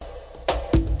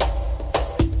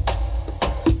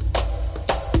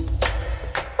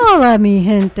Hola, mi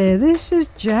gente. This is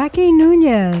Jackie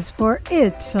Nunez for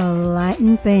It's a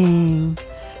Latin Thing.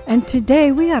 And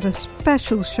today we had a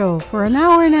special show for an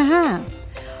hour and a half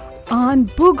on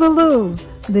Boogaloo,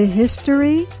 the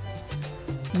history,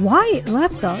 why it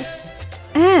left us,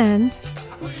 and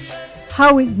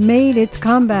how it made its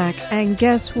comeback. And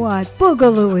guess what?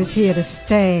 Boogaloo is here to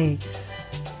stay.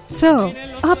 So,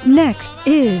 up next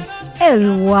is El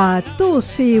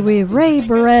Watusi with Ray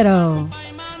Barretto.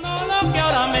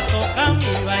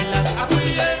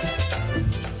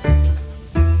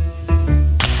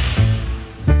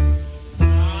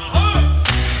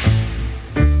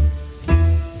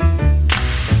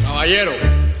 Caballero,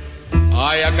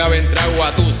 ahí acaba de entrar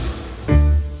Watusi,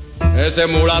 ese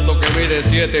mulato que mide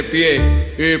 7 pies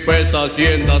y pesa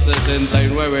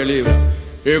 169 libras.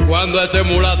 Y cuando ese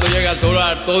mulato llega al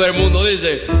solar, todo el mundo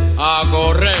dice, a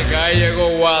correr, que ahí llegó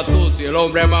Watusi, el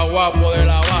hombre más guapo de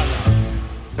La Habana.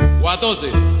 Watusi,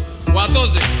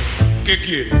 Watusi, ¿qué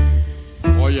quieres?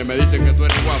 Oye, me dicen que tú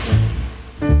eres guapo.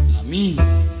 A mí,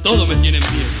 todos me tienen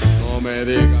miedo. No me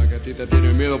digas que a ti te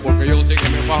tienen miedo, porque yo sí que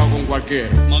me fajo con cualquiera.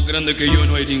 Más grande que yo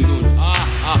no hay ninguno.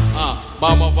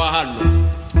 Vamos a fajarnos.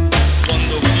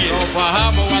 Cuando quieras. Nos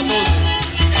fajamos, Watusi.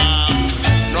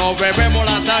 Nos bebemos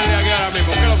la sangre aquí ahora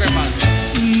mismo. ¿Qué es lo que pasa?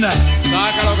 Nada.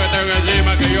 Saca lo que tengo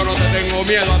encima, que yo no te tengo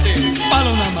miedo a ti.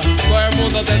 Palo nada más. Todo el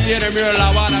mundo te tiene miedo en La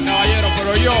Habana, caballero,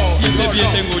 pero yo... 7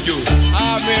 pies tengo yo.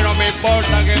 A mí no me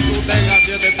importa que tú tengas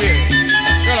 7 pies.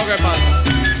 ¿Qué es lo que pasa?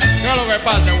 ¿Qué es lo que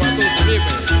pasa, Watusi?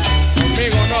 Dime.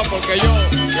 Conmigo no, porque yo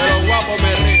de los guapos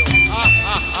me río.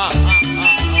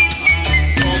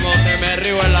 Como te me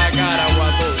río en la cara,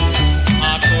 Watusi.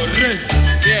 A correr.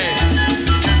 Bien.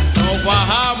 Nos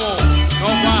bajamos,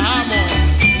 nos bajamos.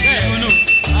 ¿Qué? No.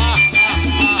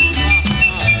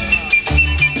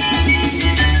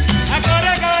 ¡A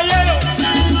correr, caballero!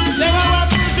 ¡Llega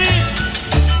Watusi!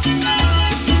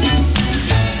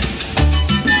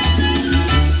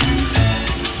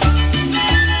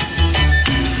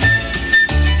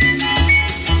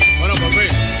 Bueno,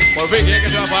 por fin, ¿quién es que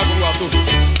se va a pagar con Watusi?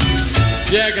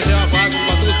 ¿Quién es que se va a pagar con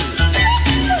Watusi?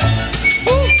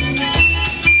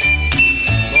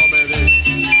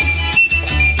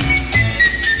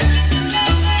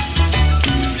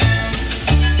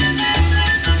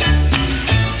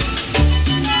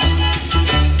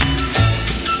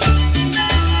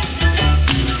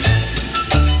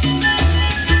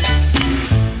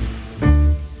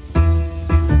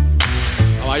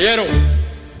 Caballero,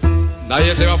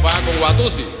 nadie se va a pagar con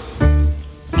Watusi.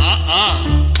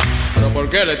 ¿Pero por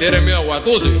qué? ¿Le tienen miedo a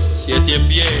Watusi? 7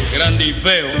 pies, grande y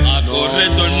feo, a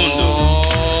correr todo el mundo.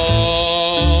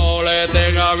 No le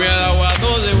tenga miedo a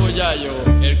Watusi, muchacho.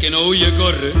 El que no huye,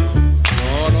 corre.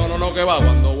 No, que va.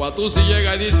 Cuando Watusi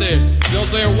llega y dice, yo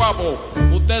soy guapo,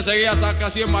 usted seguía saca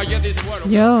 100 malletas y dice, bueno.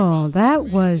 Yo, that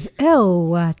was El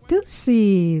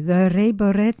Watusi, the Ray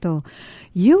Barretto.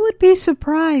 You would be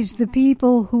surprised the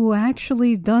people who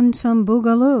actually done some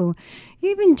Boogaloo.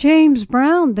 Even James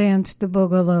Brown danced the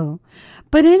Boogaloo.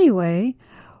 But anyway,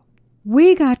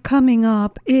 we got coming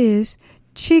up is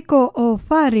Chico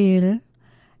O'Farrill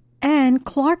and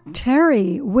Clark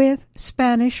Terry with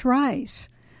Spanish Rice.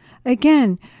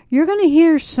 Again, you're going to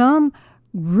hear some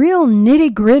real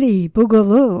nitty-gritty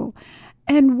Boogaloo.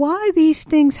 And why these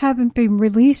things haven't been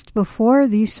released before,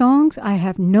 these songs, I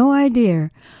have no idea.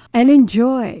 And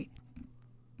enjoy.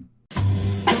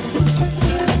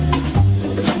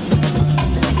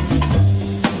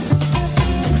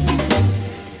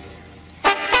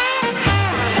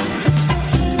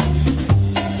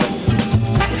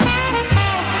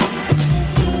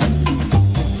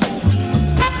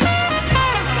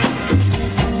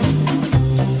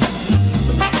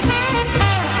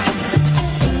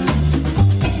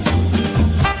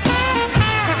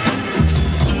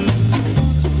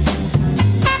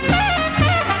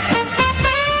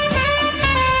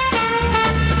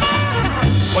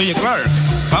 Oye, Clark,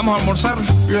 ¿vamos a almorzar?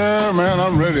 Yeah, man,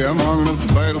 I'm ready. I'm hungry enough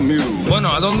to bite a mule. Bueno,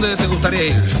 ¿a dónde te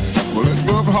gustaría ir? Well, let's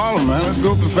go up to Harlem, man. Let's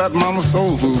go up to Fat Mama's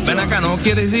Soul Food. Ven acá, ¿no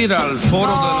quieres ir al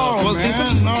foro de los Four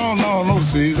Seasons? No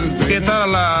Caesars, baby. ¿Qué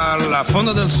tal la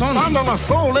Fonda del Sol? Fonda del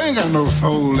Sol, they ain't got no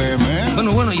soul there, man.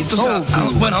 Bueno, y entonces,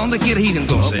 ¿a dónde quieres ir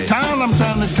entonces? Town, I'm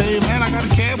trying to tell you, man, I got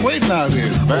a cab waiting out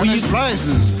here. Spanish rice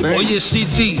is thing. Oye,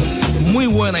 CT, muy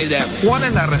buena idea. ¿Cuál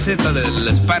es la receta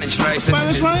del Spanish rice?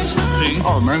 Spanish rice? Sí.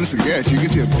 Oh, man, listen, yes, you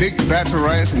get your big batch of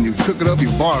rice and you cook it up, you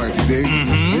boil it, you dig?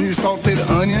 Then you saute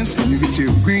the onions and you get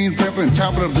your green pepper and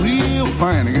chop it up real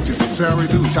fine. And get you some celery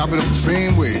too, chop it up the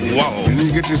same way. Wow. And then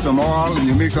you get you some oil and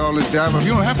you mix all this jive up. You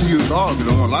don't have to use oil, you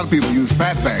know. A lot of people use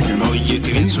fat back, you know. Oh, yeah,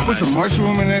 and you can put some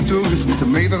mushroom in there too, get some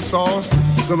tomato sauce,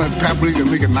 some of that paprika,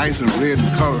 make it nice and red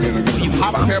and color, you know. Get some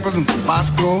hot peppers and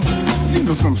Tabasco, you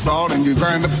know, some salt, and you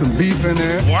grind up some beef in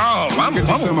there. Wow, vamos, get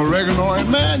you some oregano, and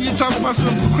man, you talk about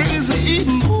some crazy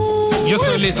eating. Ooh, yo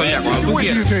estoy listo ya, cuando tú wait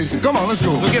till you quieras. taste it. Come on, let's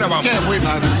go. Tú quieras, vamos. Can't wait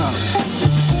now.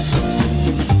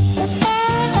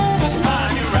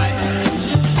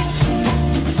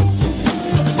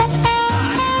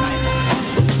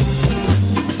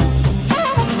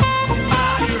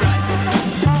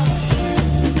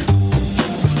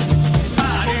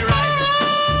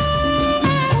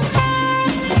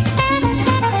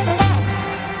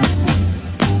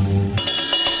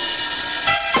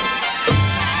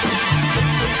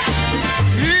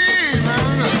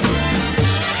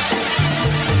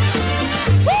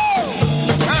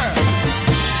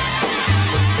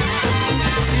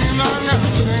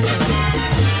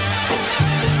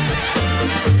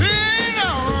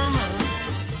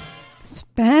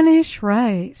 Spanish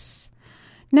rice.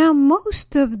 Now,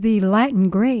 most of the Latin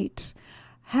greats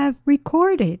have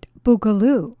recorded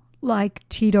Boogaloo, like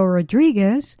Tito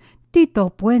Rodriguez, Tito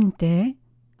Puente,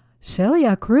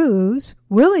 Celia Cruz,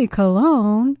 Willie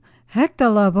Colon, Hector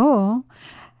Lavoe,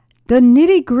 the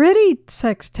Nitty Gritty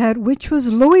Sextet, which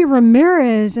was Louis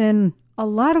Ramirez, and a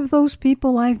lot of those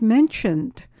people I've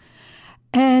mentioned.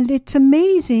 And it's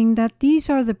amazing that these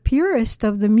are the purists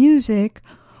of the music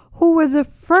who were the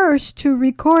first to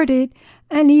record it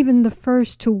and even the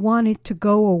first to want it to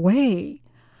go away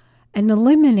and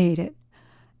eliminate it.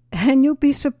 And you'll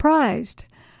be surprised.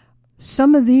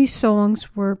 Some of these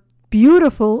songs were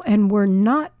beautiful and were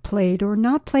not played or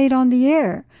not played on the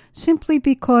air simply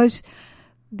because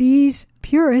these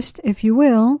purists, if you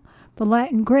will, the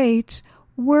Latin greats,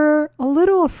 were a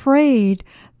little afraid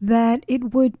that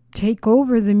it would take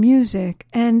over the music,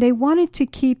 and they wanted to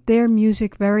keep their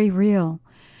music very real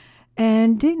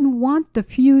and didn't want the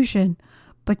fusion.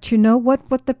 But you know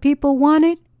what the people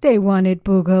wanted? They wanted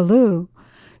Boogaloo.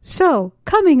 So,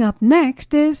 coming up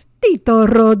next is Tito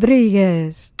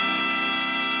Rodriguez.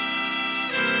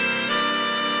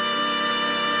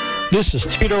 This is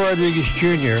Tito Rodriguez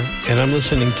Jr., and I'm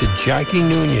listening to Jackie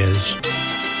Nunez.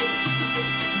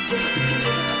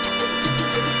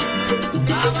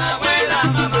 Mamá abuela,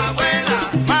 mamá abuela,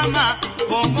 mamá,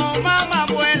 como mamá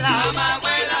abuela, mamá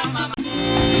abuela, mamá.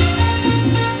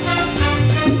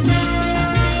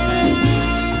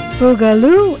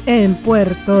 Boogaloo en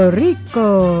Puerto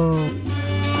Rico.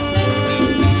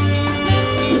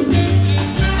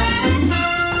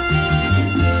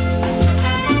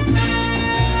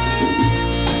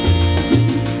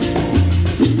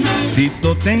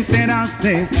 Tito, te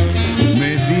enteraste,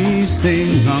 me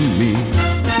dicen a mí,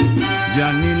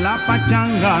 ya ni la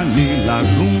pachanga ni la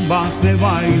rumba se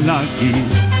baila aquí.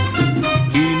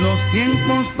 Y los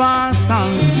tiempos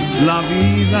pasan, la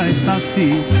vida es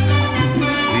así.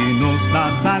 Si nos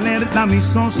das alerta, mi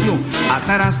socio,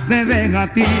 atrás te deja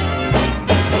a ti.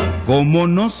 Como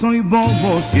no soy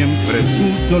bobo, siempre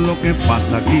escucho lo que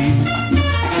pasa aquí.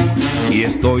 Y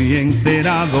estoy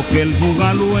enterado que el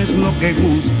Boogaloo es lo que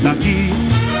gusta aquí.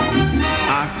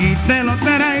 Aquí te lo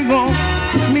traigo,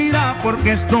 mira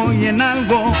porque estoy en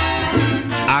algo.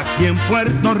 Aquí en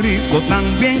Puerto Rico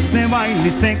también se baila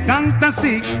y se canta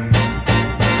así.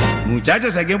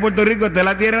 Muchachos, aquí en Puerto Rico esta es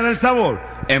la tierra del sabor.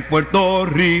 En Puerto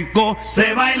Rico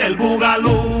se baila el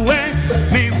Boogaloo,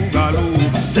 mi Boogaloo.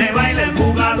 Se baila el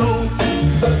Boogaloo,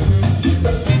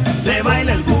 se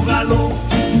baila el Boogaloo.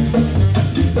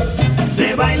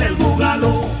 Se baila el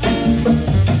Boogaloo,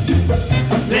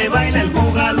 se baila el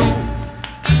Boogaloo.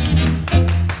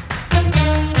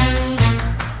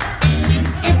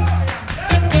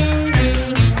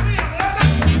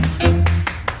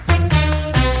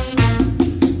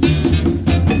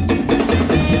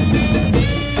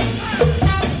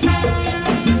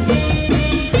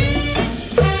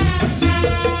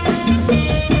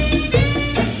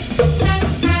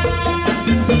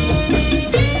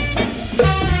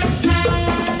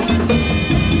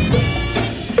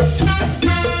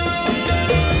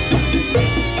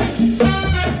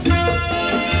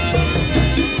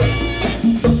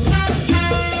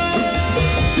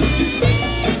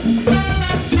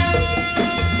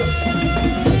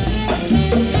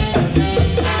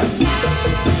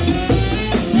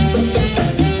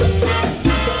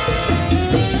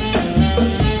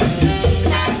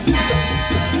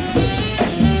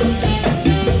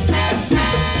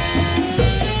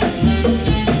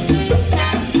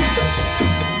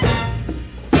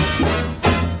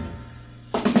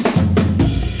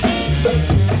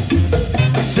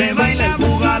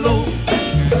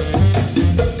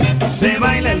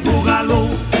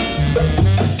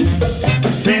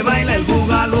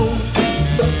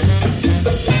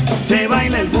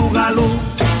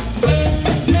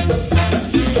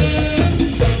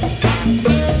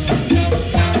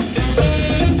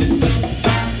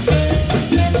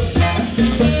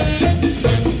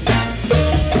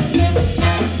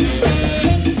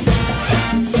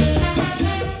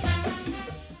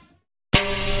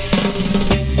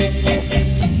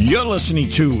 listening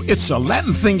to It's a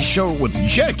Latin Thing Show with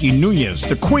Jackie Nunez,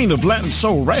 the queen of Latin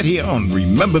soul, right here on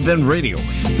Remember Then Radio,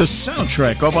 the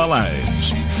soundtrack of our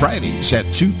lives. Fridays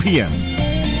at 2 p.m.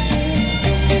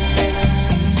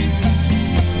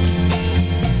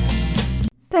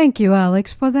 Thank you,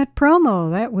 Alex, for that promo.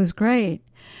 That was great.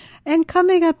 And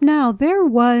coming up now, there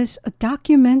was a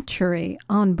documentary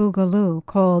on Boogaloo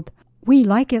called We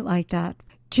Like It Like That.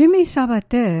 Jimmy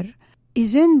Sabater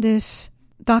is in this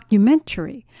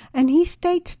documentary, and he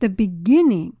states the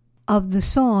beginning of the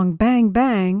song Bang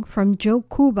Bang from Joe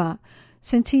Cuba,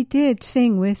 since he did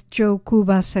sing with Joe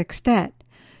Cuba Sextet.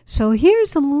 So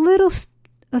here's a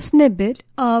snippet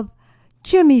of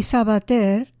Jimmy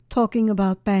Sabater talking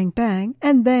about Bang Bang,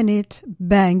 and then it's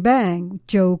Bang Bang,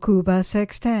 Joe Cuba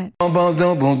Sextet. Okay,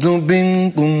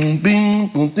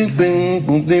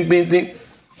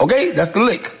 that's the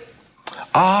lick.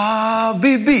 Ah,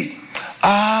 BB.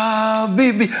 Ah,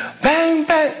 BB. Bang,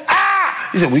 bang. Ah!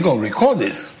 He said, we're going to record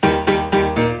this.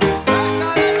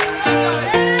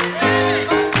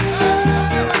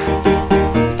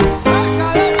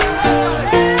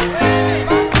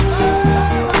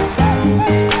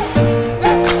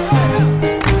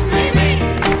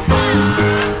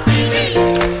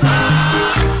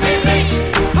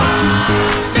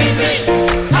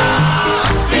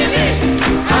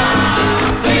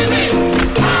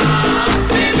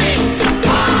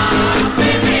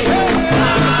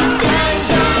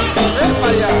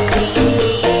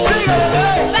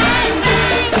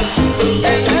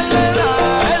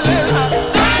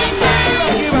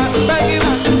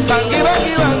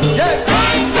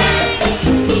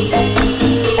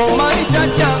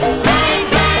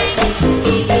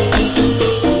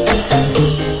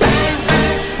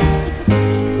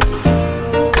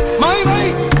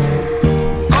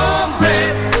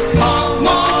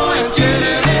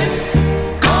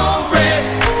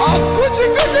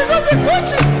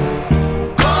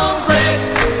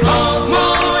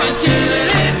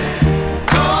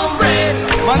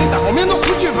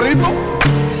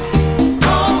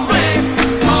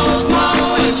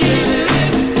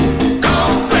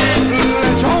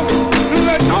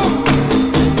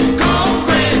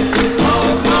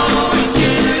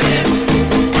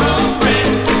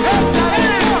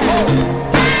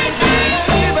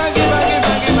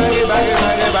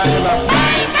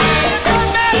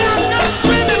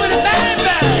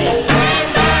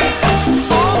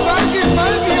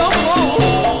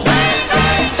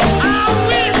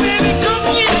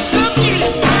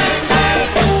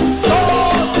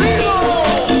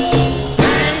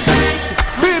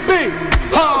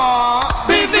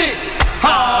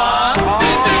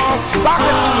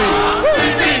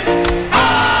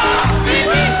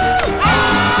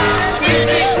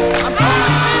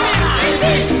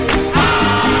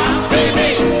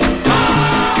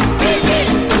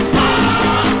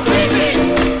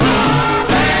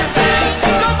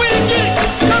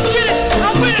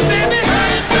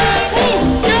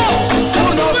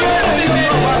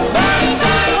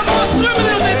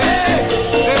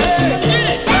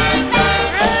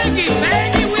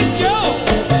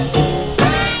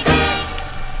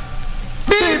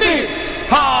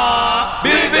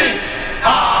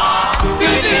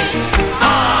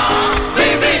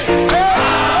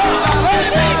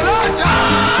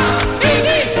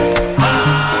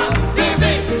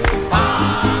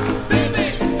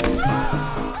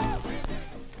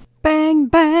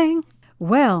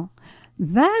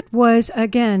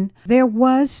 Again, there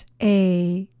was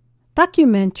a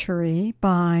documentary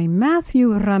by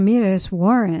Matthew Ramirez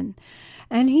Warren,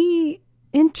 and he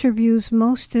interviews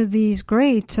most of these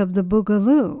greats of the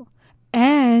Boogaloo.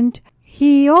 And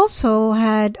he also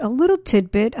had a little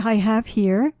tidbit I have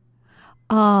here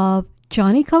of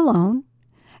Johnny Colon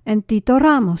and Tito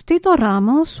Ramos. Tito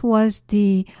Ramos was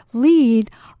the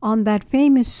lead on that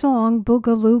famous song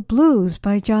Boogaloo Blues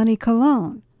by Johnny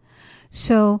Colon.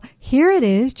 So here it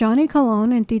is, Johnny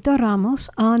Colon and Tito Ramos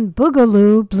on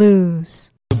Boogaloo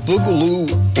Blues. The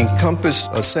Boogaloo encompassed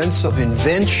a sense of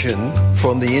invention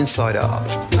from the inside out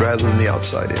rather than the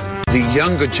outside in. The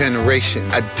younger generation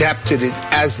adapted it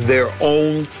as their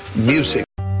own music.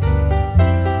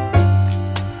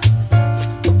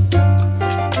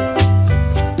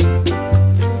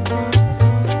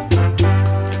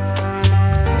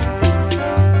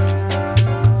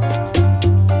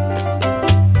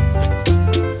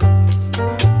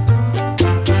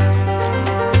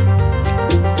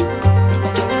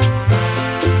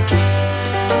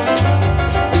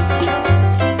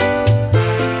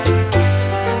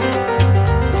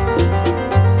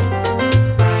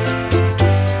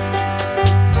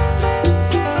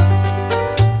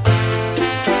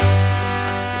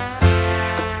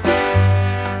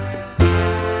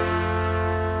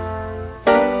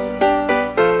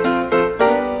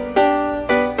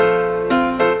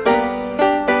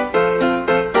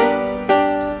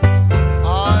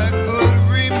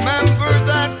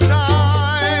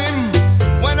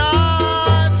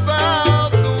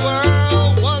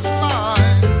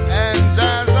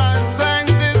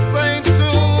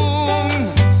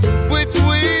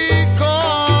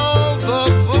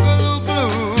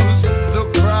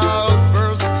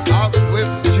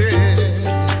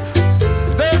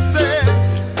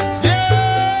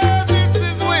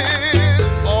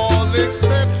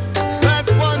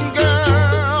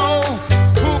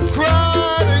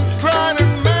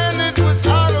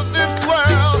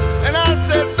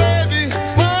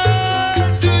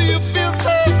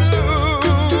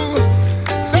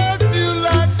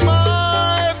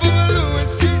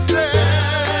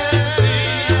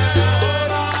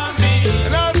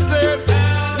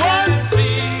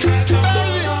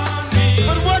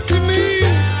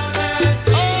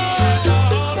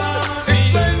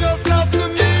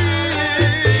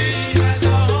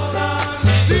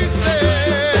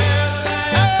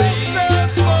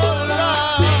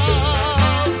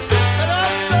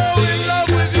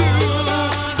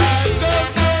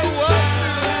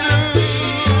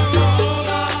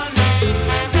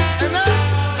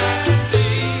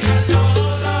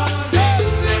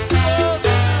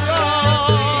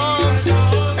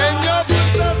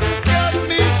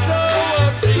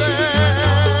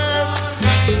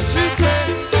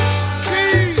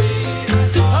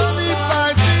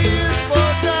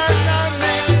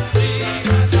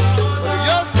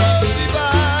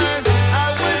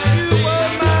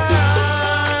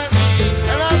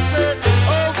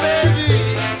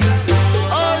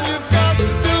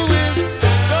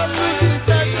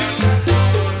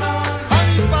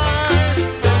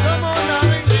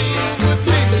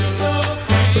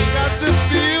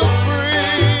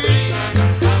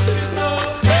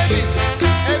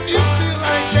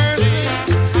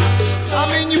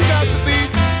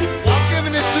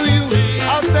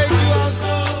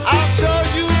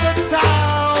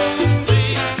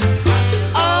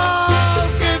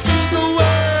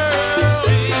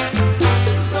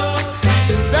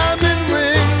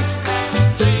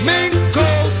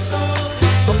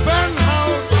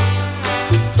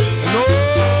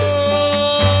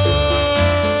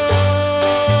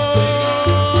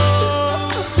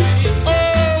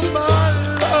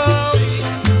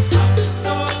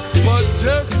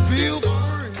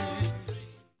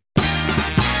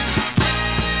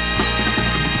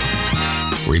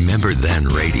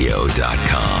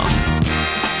 RememberThenRadio.com.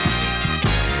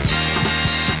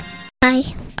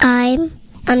 Hi,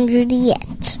 I'm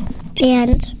Juliet,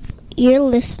 and you're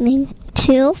listening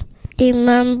to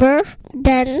Remember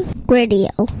Then Radio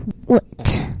with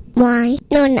my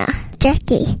Nona,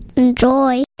 Jackie.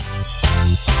 Enjoy.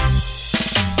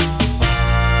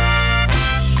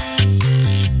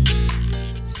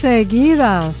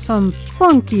 Seguida, some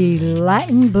funky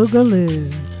Latin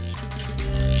Boogaloo.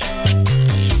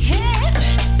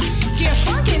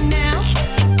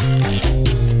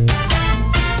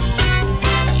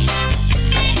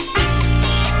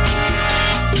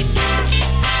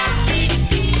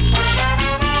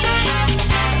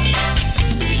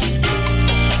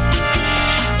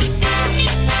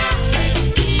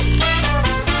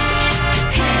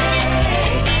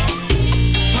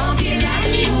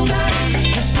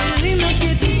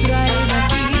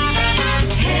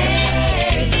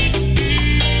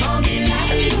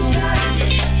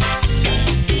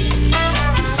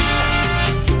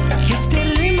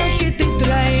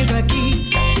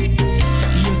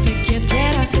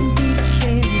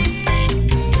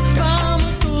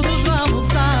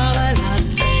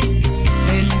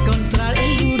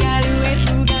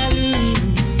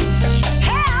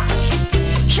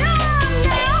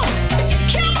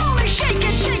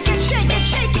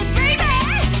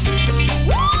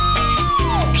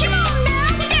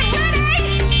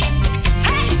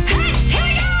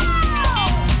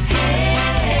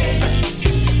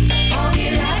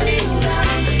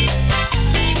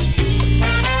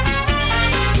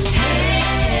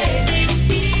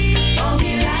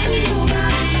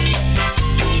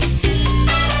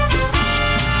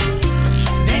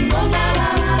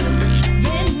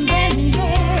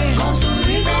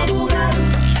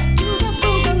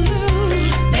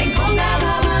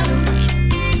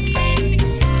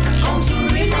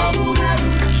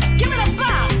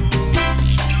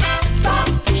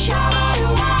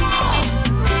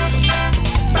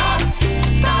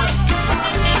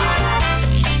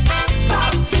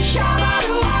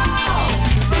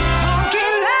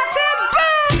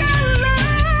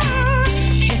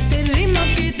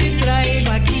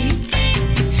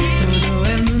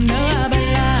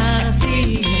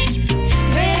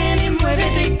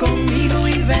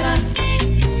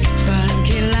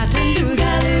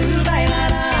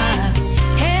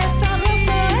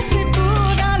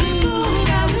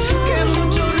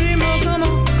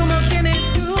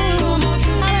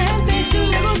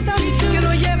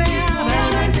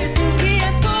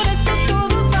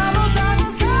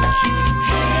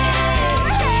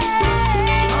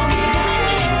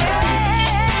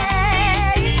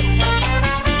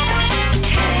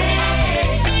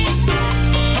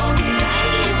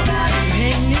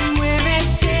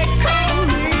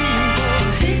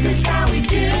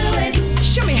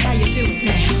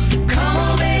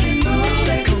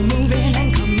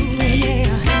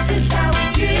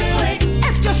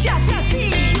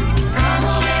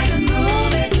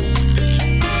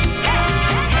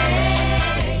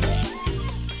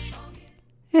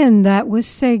 And that was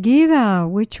Seguida,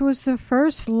 which was the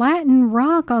first Latin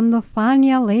rock on the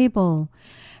Fania label.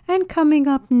 And coming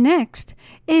up next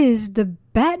is the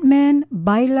Batman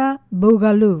Baila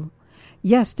Boogaloo.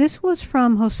 Yes, this was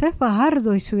from José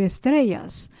Fajardo y sus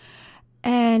Estrellas.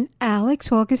 And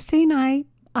Alex Augustine, I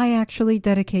actually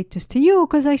dedicate this to you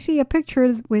because I see a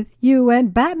picture with you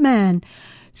and Batman.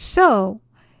 So,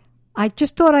 I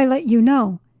just thought I'd let you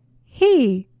know.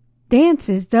 He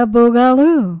dances the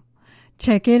Boogaloo.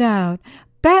 Check it out.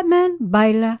 Batman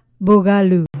Baila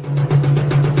Boogaloo.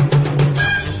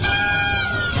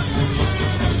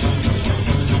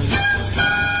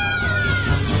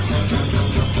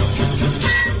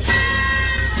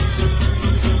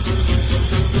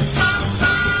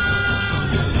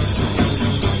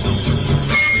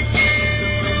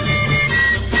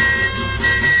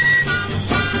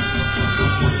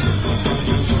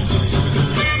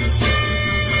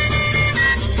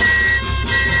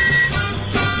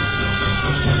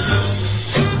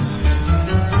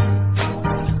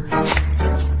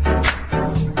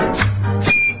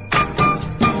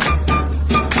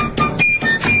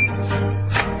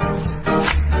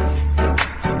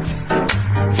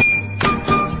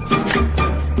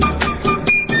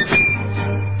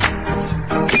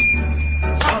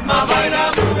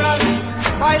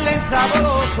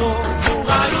 Sabroso,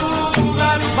 Boogaloo,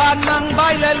 Boogaloo. Batman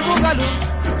baila el Boogaloo.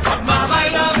 Batman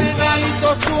baila meneíto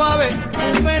suave,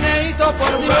 un meneíto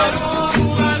por Dios.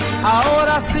 Boogaloo.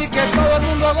 Ahora sí que todo el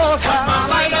mundo goza. Batman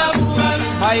baila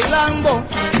Boogaloo. Bailando,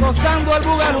 gozando el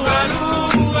Boogaloo. Boogaloo,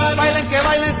 Boogaloo. Bailen que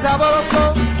bailen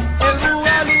sabroso el Boogaloo.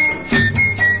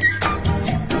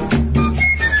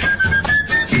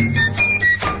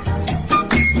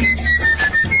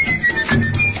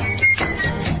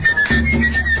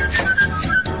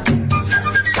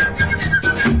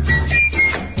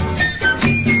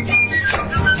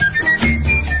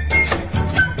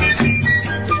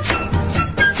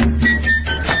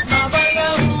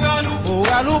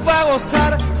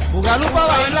 Boogaloo pa'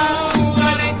 bailar,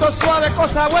 bugalito suave,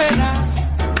 cosa buena.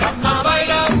 Vamos a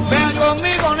bailar, ven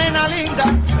conmigo, nena linda,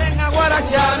 ven a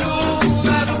guarachar.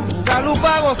 Boogaloo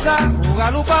pa' gozar,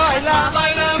 Boogaloo pa'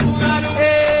 bailar.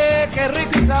 Qué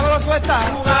rico y sabroso está.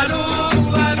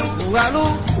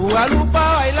 Boogaloo, Boogaloo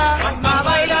pa' bailar. Vamos a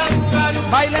bailar,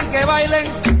 bailen que bailen,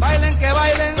 bailen que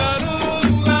bailen.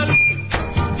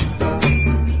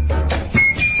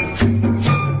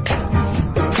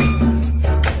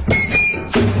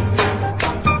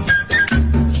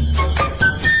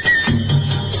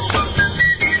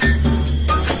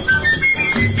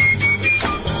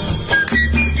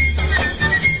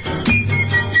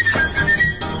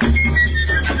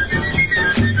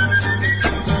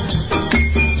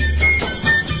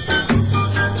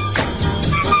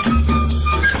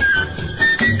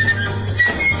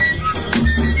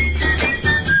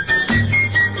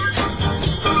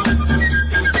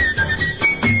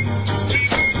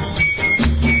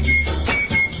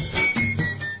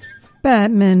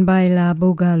 Batman baila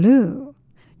Boogaloo.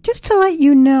 Just to let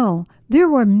you know, there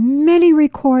were many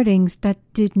recordings that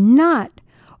did not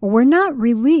or were not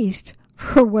released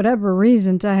for whatever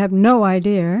reasons, I have no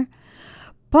idea.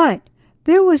 But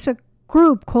there was a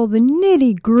group called the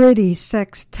Nitty Gritty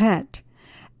Sextet,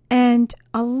 and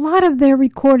a lot of their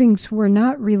recordings were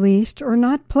not released or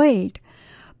not played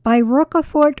by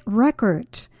Roquefort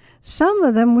Records. Some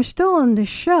of them were still on the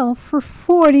shelf for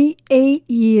 48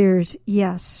 years.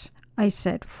 Yes, I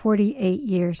said 48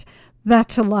 years.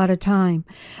 That's a lot of time.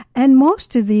 And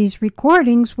most of these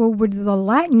recordings were with the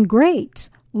Latin greats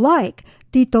like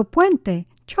Tito Puente,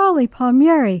 Charlie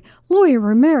Palmieri, Louis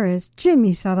Ramirez,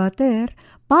 Jimmy Sabater,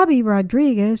 Bobby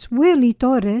Rodriguez, Willie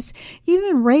Torres,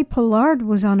 even Ray Pollard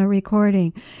was on a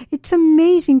recording. It's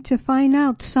amazing to find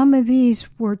out some of these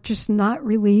were just not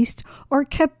released or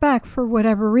kept back for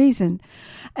whatever reason.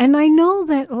 And I know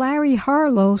that Larry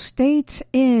Harlow states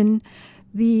in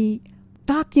the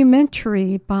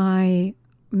documentary by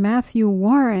Matthew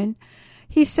Warren,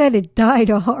 he said it died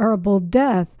a horrible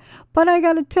death. But I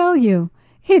gotta tell you,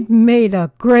 it made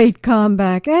a great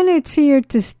comeback, and it's here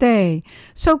to stay.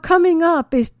 So coming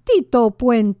up is Tito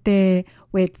Puente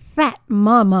with Fat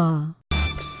Mama.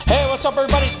 Hey, what's up,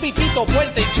 everybody? It's me, Tito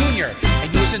Puente Jr.,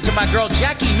 and you listen to my girl,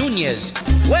 Jackie Nunez.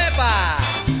 Huepa!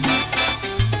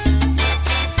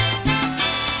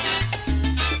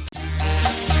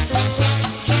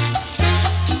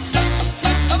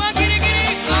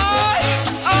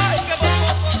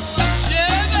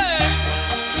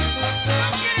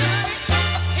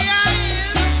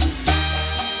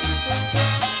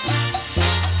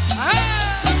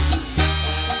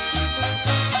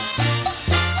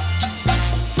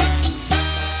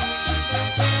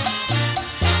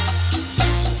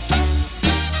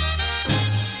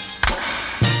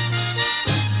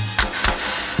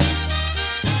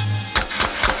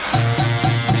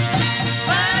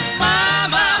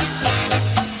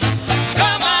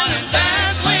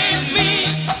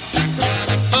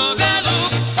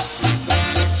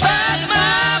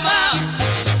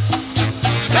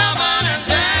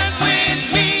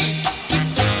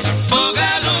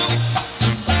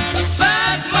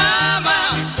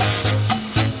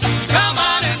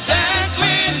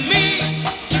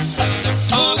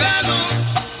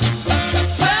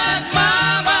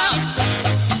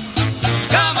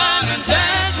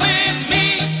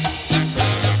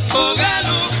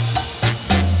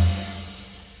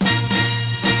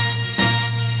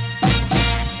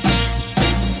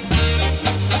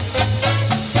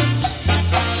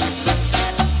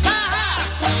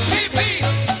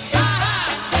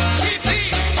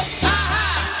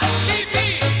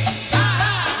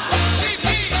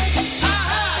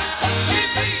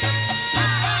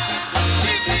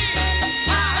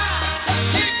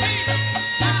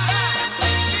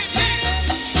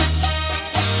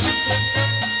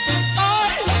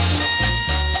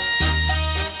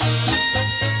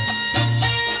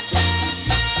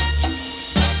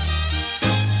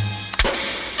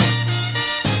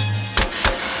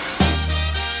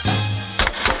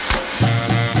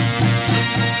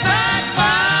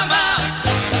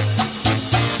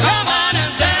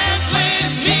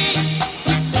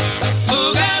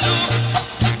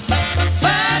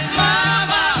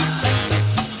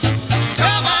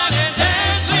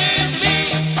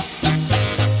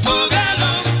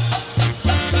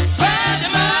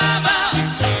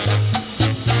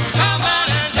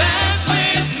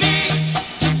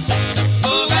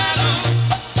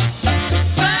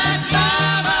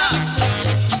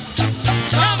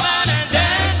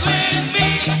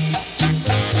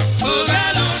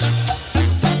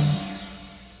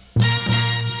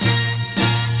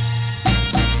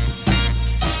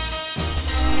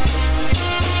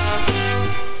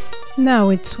 Now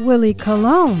it's Willie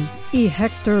Colon y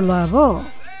Hector Lavoe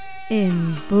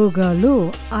in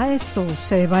Boogaloo. A eso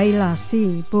se baila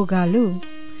así, Boogaloo,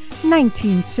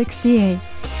 1968.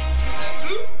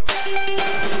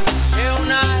 Es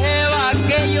una jeva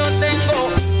que yo tengo,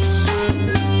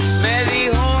 me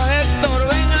dijo Héctor,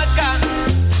 ven acá,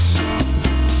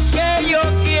 que yo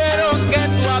quiero que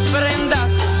tú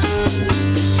aprendas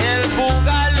el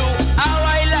Boogaloo a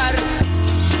bailar.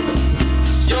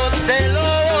 Yo te lo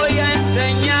voy a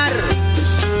enseñar,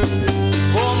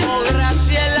 como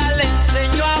Graciela le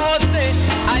enseñó a José.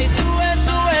 Ahí sube,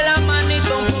 sube la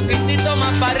manito un poquitito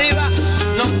más para arriba,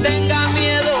 no tenga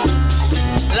miedo,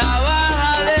 la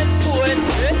baja después,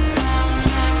 ¿eh?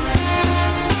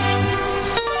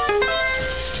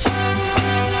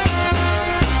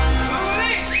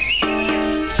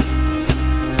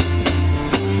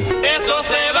 Eso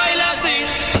se baila así.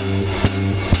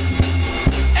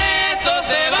 Eso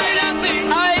se baila así.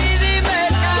 Ay, dime,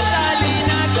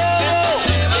 Catalina, ¿cómo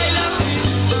se baila así?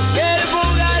 Que el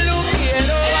Boogaloo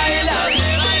quiero bailar.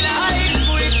 Ay,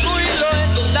 cuy, cuy, lo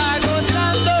está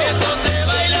gozando. Eso se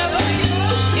baila así.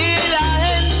 Y la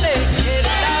gente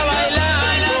está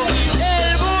bailando. El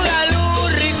Boogaloo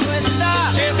rico está.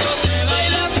 Eso se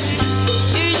baila así.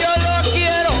 Y yo lo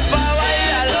quiero pa'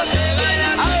 bailar.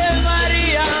 Ave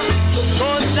María,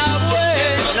 cosa buena.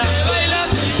 Eso se baila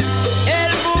así.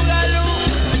 El Boogaloo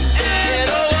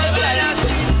quiero volver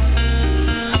así.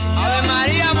 Ave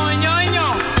María, moñoño.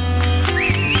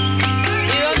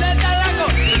 ¿Y dónde está Laco?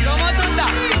 ¿Cómo tú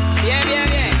estás? Bien, bien,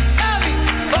 bien. Gaby,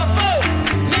 Popo,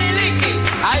 Miliki,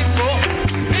 ay, po,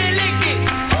 Miliki,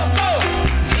 Popo,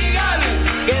 y Gaby,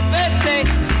 que peste.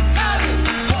 Gaby,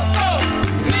 Popo,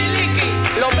 Miliki,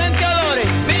 los venteadores,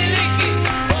 Miliki,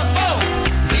 Popo,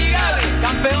 y Gaby,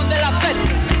 campeón de la peste.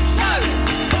 Gaby,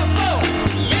 Popo,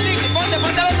 Miliki, ponte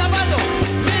los zapatos.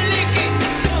 Miliki,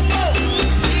 Popo,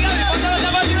 y Gaby, ponte los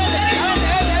zapatos y vete, vete.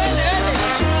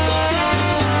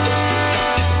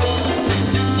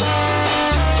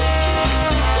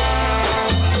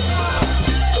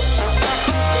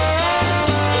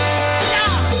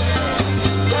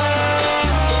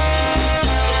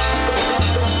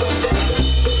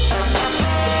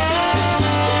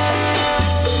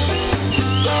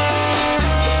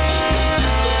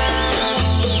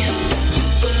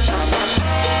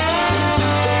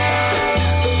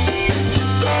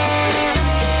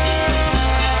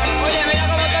 Oye, mira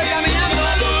cómo estoy caminando.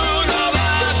 Boogaloo va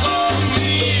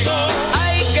conmigo.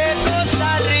 Ay, qué cosa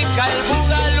rica el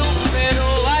Boogaloo, pero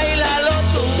bailalo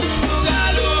tú.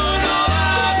 Boogaloo no va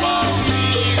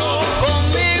conmigo.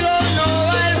 Conmigo no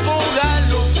va el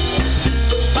Boogaloo.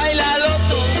 Bailalo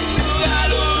tú.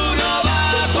 Boogaloo no va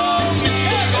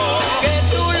conmigo. Que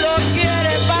tú lo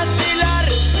quieres vacilar.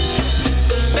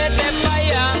 Vete pa'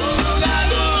 allá.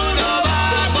 Boogaloo no va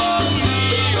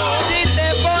conmigo. Si te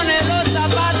pones los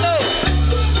zapatos,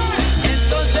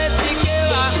 entonces sí que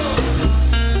va.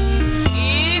 Y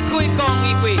cui con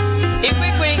y cui. Y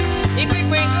cui cui. Y cui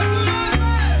cui.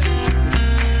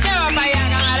 ¿Qué va pa' allá,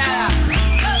 camarada?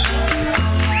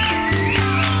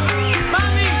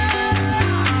 Mami.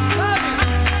 Mami.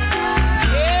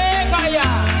 ¿Qué pa' allá?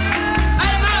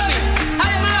 Ay, mami.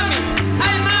 Ay, mami.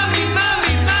 Ay, mami,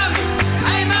 mami, mami.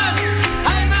 Ay, mami.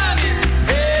 Ay, mami.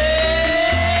 Ay,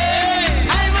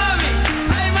 mami.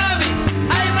 Ay, mami.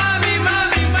 Ay, mami,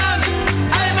 mami, mami.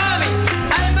 Ay, mami.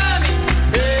 Ay, mami.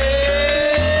 Ay,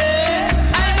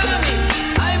 mami.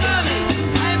 Ay, mami.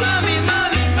 Ay, mami,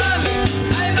 mami, mami.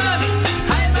 Ay, mami.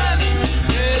 Ay, mami.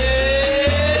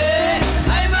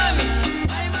 Ay, mami.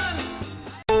 Ay, mami.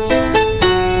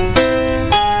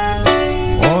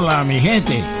 Hola mi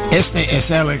gente, este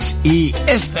es Alex y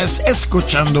estás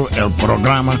escuchando el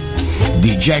programa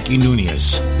de Jackie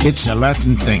Núñez. It's a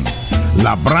Latin Thing,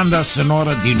 la banda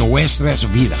sonora de nuestras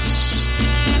vidas.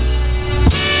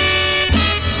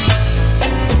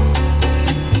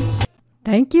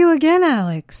 Thank you again,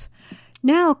 Alex.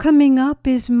 Now coming up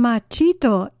is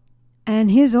Machito and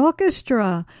his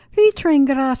orchestra featuring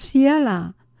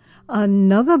Graciela.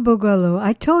 Another Boogaloo.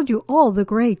 I told you all the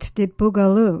greats did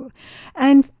Boogaloo.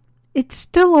 And it's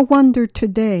still a wonder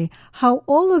today how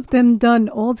all of them done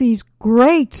all these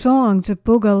great songs of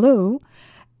Boogaloo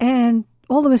and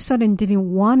all of a sudden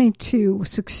didn't want it to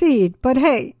succeed. But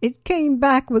hey, it came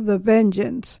back with a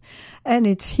vengeance and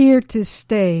it's here to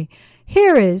stay.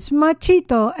 Here is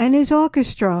Machito and his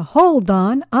orchestra. Hold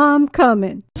on, I'm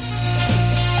coming.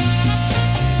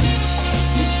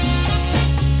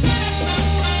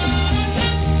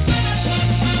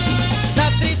 La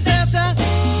tristeza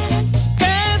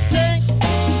que sé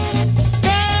que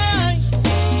hay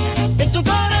en tu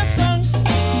corazón,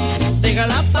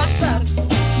 déjala pasar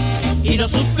y no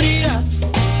sufrirás.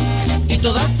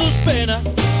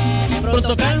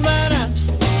 pronto calmarás.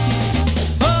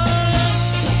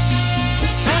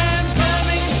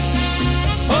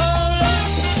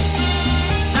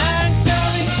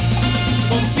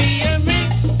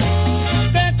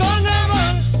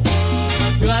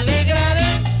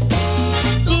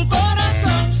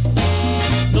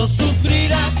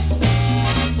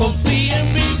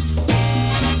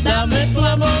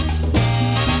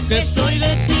 Que soy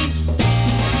de ti.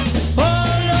 Oh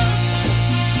Lord,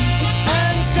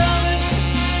 I'm coming.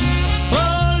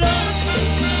 Oh Lord,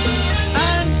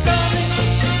 I'm coming.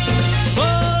 Oh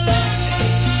Lord,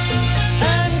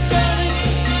 I'm coming.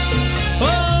 Oh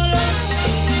Lord,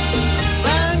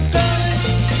 I'm coming.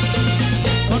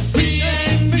 Confía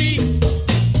en mí,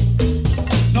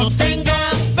 no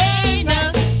tengas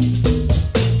penas,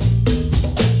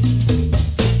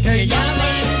 que ya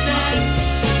vendrán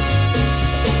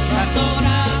las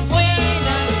horas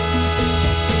buenas.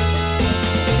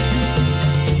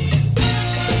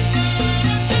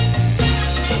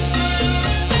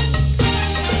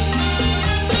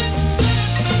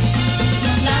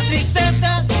 La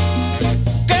tristeza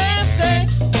que sé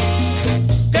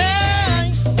que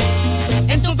hay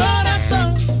en tu corazón,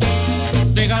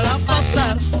 déjala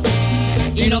pasar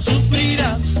y no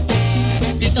sufrirás,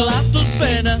 y todas tus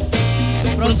penas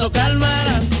pronto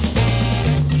calmarás.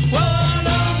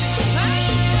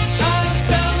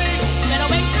 Pero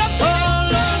ven pronto,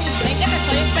 ven que te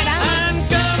estoy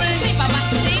esperando. Sí,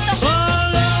 papacito.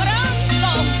 Pronto.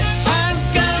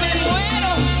 Me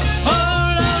muero.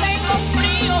 Tengo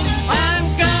frío.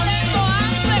 Tengo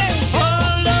hambre.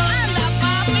 Anda,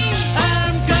 papi.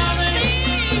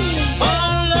 Sí.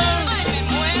 Ay, me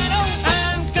muero.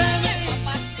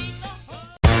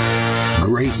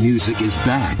 Great music is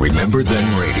back.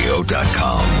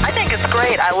 RememberThenRadio.com. I think it's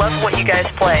great. I love what you guys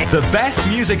play. The best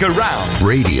music around.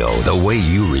 Radio the way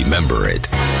you remember it.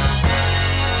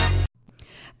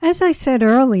 As I said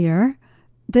earlier,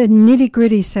 the Nitty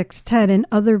Gritty Sextet and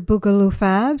other Boogaloo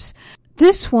Fabs,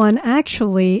 this one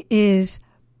actually is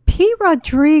P.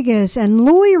 Rodriguez and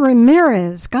Louis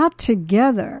Ramirez got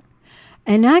together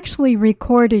and actually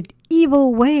recorded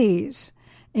Evil Ways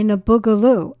in a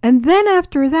Boogaloo. And then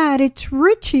after that, it's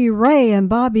Richie Ray and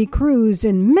Bobby Cruz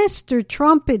and Mr.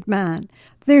 Trumpet Man.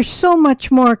 There's so much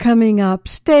more coming up.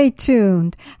 Stay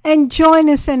tuned and join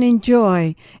us and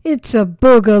enjoy. It's a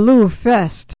Boogaloo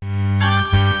Fest.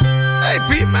 Hey,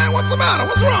 Pete, man, what's the matter?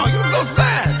 What's wrong? You look so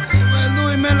sad. Well,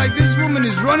 Louis, man, like this woman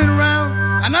is running around,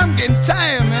 and I'm getting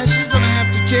tired, man. She's gonna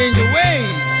have to change her ways.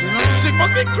 You know? That chick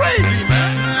must be crazy,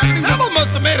 man. The devil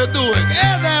must have made her do it.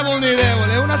 ¿Qué devil ni devil?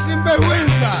 Es una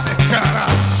sinvergüenza.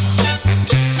 Carajo.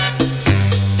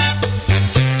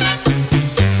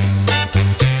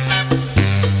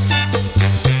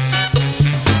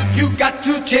 You got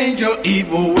to change your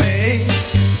evil way,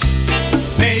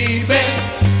 baby.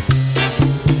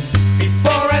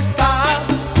 Before I start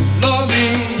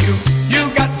loving you, you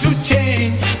got to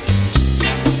change,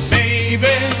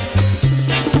 baby.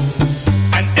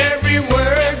 And every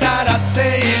word that I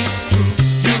say is true.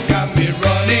 You got me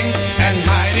running and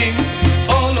hiding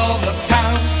all over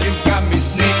town. You got me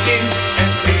sneaking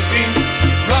and peeping,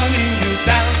 running you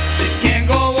down. This can't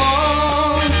go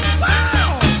on.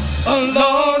 Wow. Oh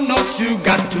Lord knows you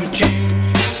got to change,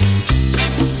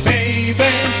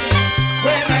 baby.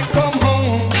 When I come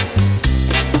home,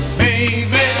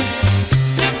 baby,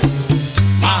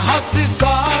 my house is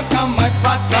dark and my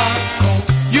pots are cold.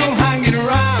 You hanging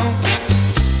around,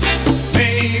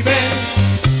 baby,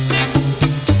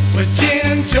 with Gin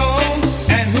and Joan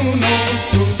and who knows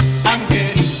who. I'm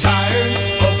getting tired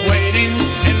of waiting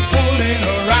and fooling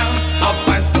around. I'll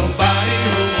find somebody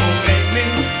who will make me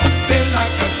feel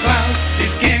like a clown.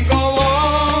 This can't go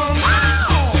on.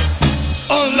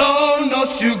 Oh Lord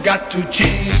knows you got to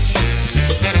change.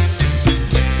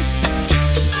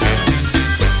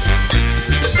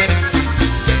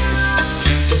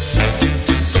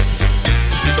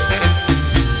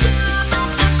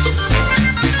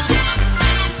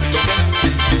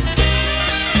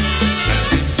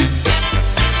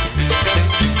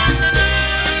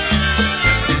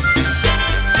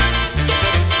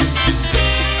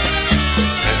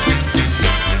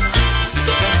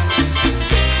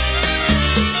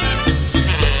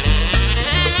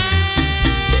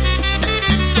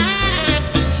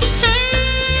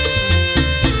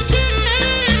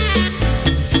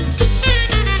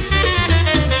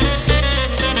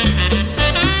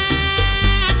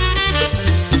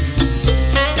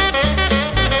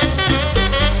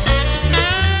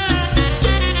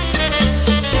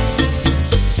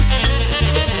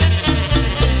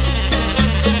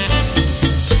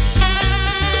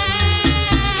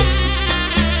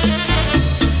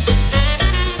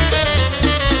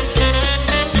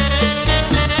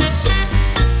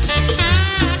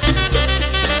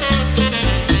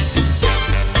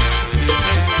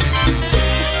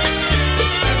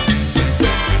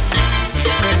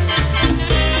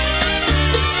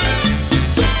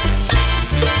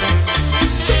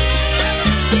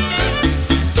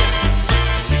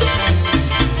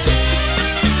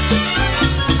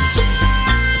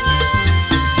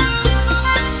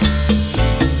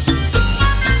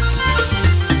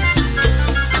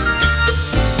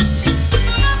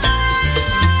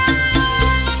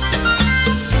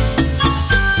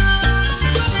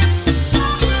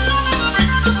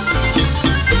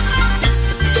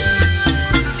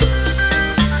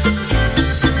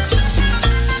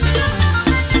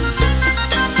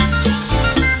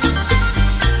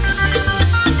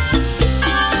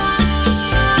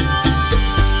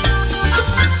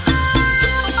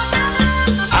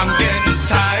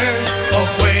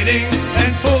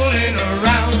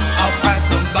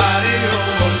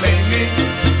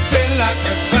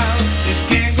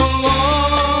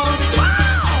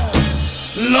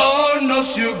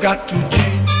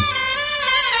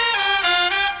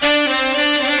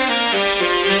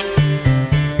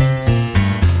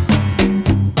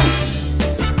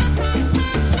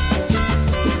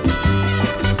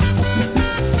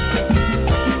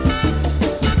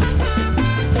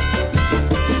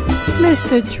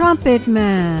 Mr. Trumpet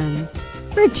Man,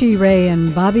 Richie Ray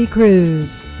and Bobby Cruz.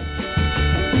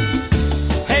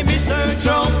 Hey, Mr.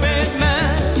 Trumpet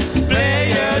Man,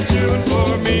 play a tune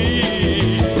for me.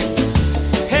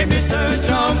 Hey, Mr.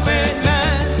 Trumpet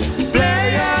Man,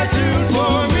 play a tune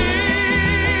for me.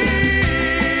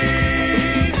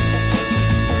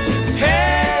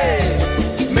 Hey,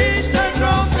 Mr.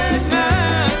 Trumpet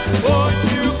Man, won't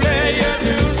you play a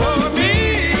tune for me?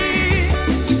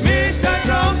 Mr.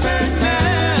 Trumpet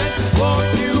Man, won't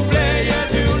you play a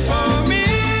tune for me?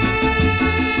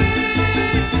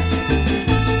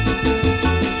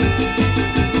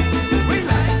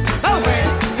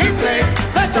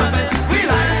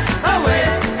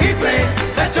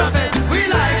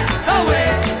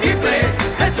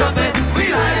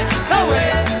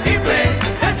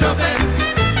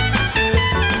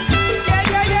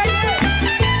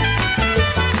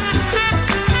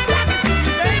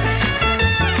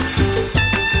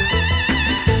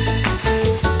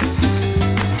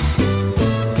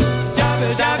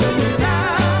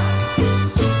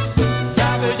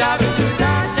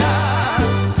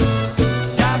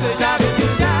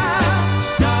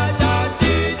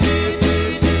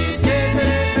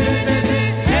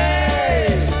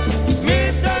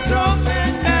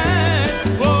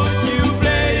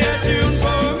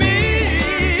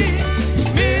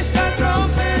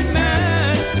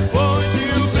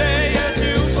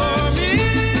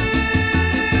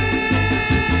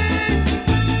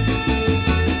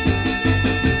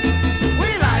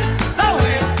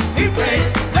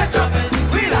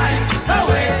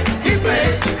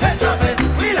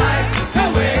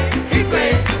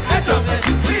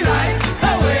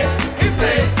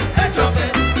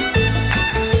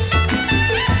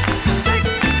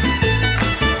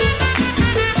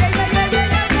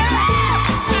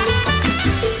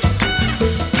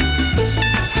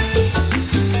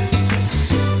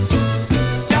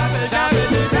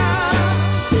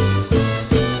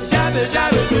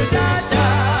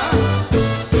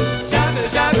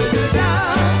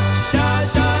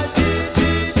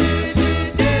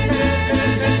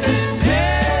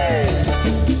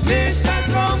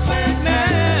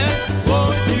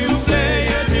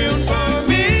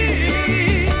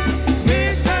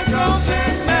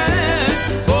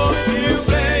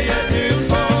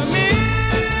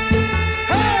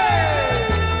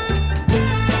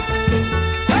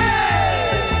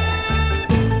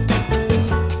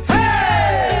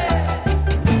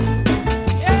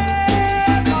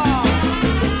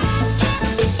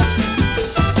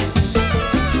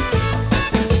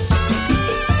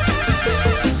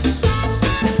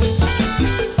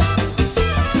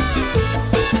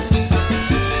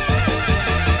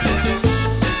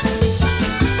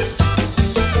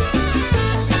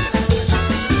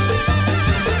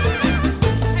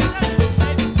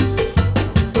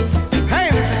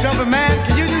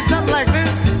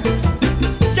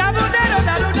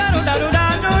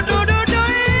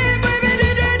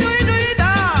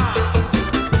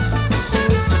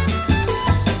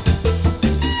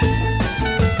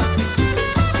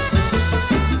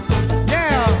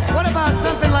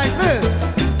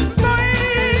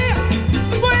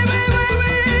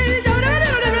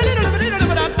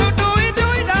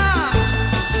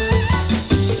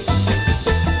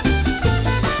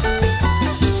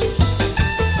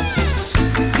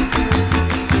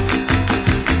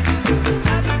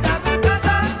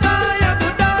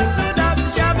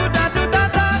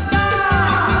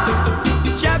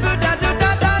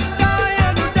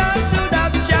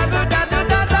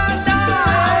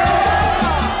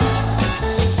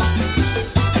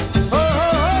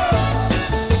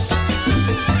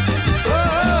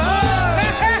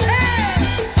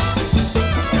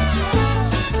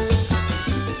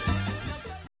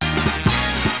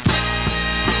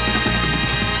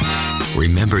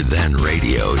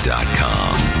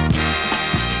 RememberThenRadio.com.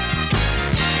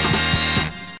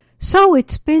 So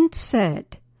it's been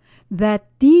said that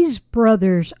these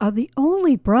brothers are the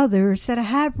only brothers that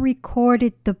have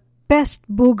recorded the best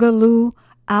Boogaloo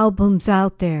albums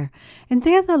out there. And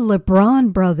they're the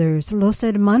LeBron brothers, Los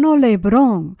Hermanos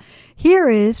Lebron. Here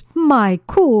is My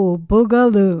Cool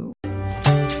Boogaloo.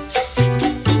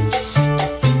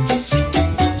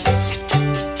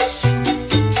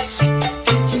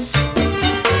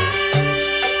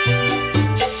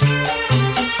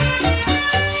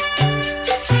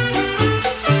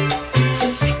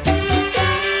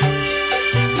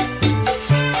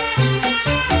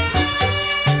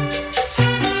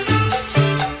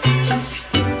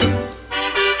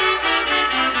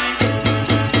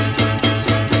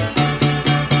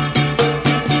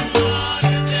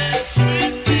 This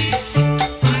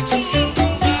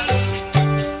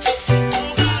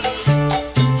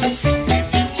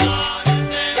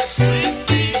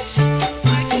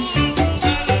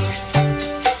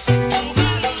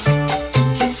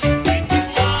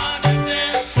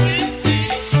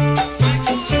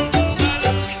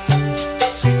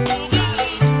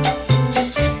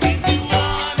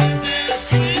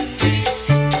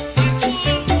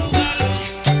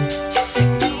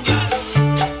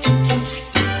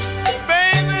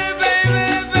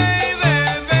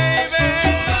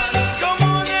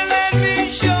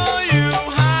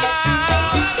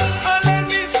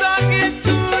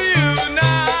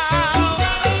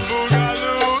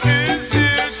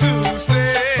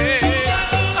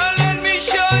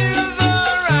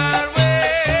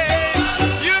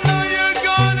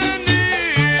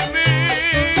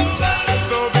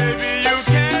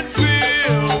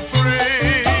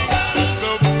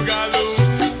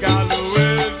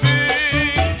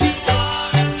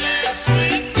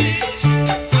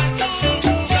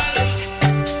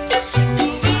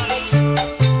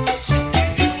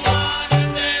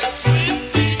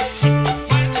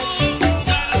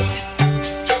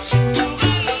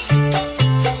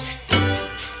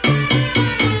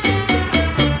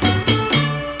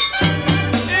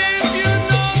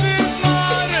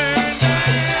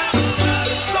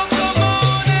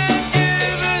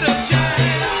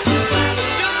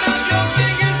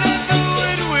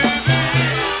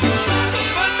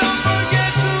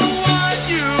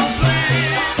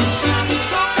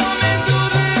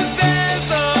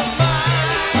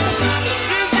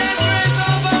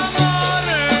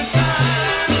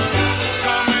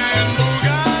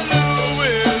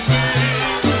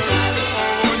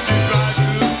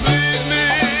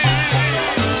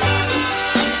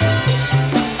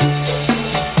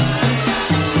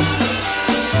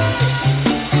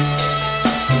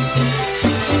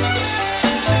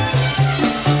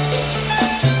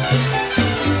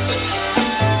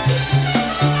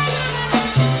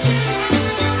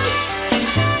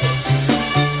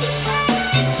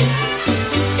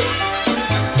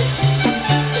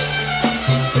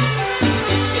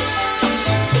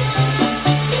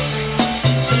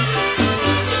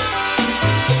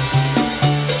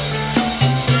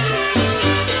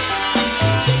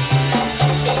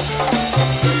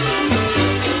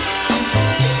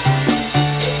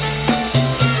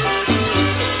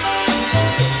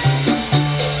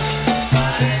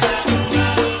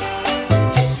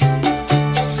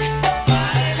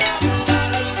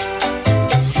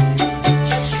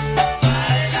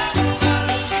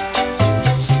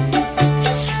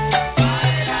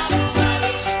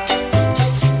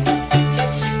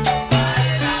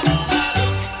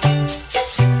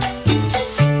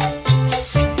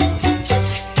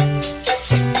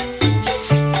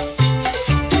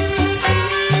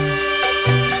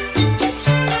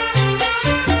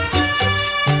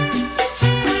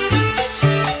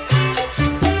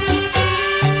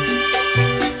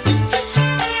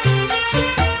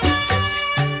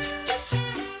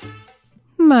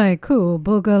my cool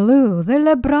Boogaloo, the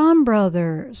LeBron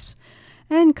Brothers.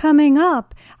 And coming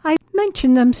up, I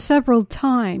mentioned them several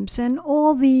times, and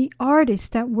all the artists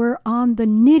that were on the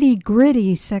Nitty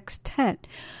Gritty Sextet.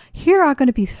 Here are going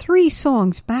to be 3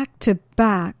 songs back to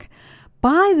back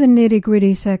by the Nitty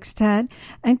Gritty Sextet,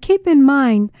 and keep in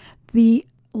mind the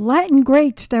Latin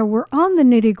greats that were on the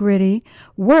Nitty Gritty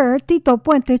were Tito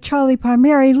Puente, Charlie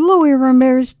Palmieri, Louis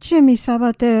Ramirez, Jimmy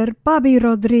Sabater, Bobby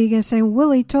Rodriguez, and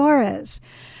Willie Torres.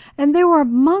 And there were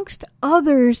amongst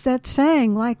others that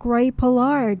sang, like Ray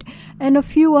Pollard, and a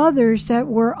few others that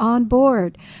were on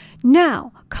board.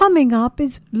 Now, coming up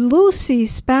is Lucy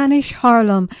Spanish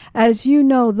Harlem. As you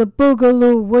know, the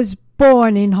Boogaloo was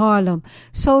born in Harlem.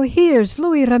 So here's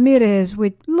Louis Ramirez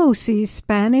with Lucy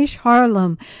Spanish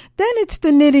Harlem. Then it's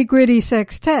the Nitty Gritty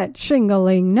Sextet,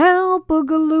 Shingling Now,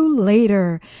 Boogaloo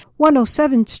Later.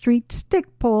 107th Street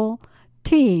Stickpole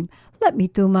Team. Let me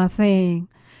do my thing.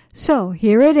 So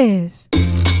here it is.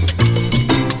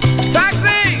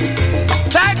 Taxi!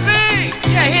 Taxi!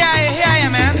 Yeah, here I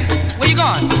am, man. Where you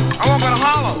going? I want to go to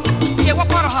Harlem. Yeah, what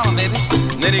part of Harlem, baby?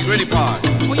 Nitty gritty part.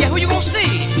 Well, yeah, who you gonna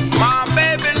see? My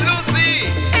baby Lucy.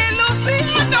 Hey, Lucy,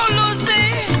 I know Lucy.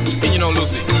 And you know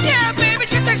Lucy? Yeah, baby,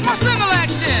 she takes my single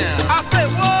action. I said,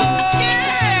 whoa!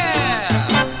 Yeah!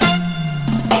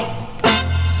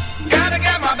 Gotta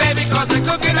get my baby, cause they're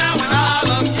cooking out in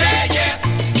Harlem. Yeah, yeah.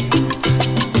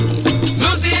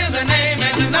 Lucy is her name,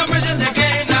 and the numbers is a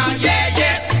game now. Yeah,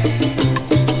 yeah.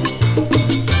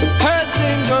 Her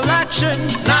single action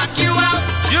knocks you out.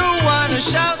 You wanna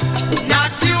shout,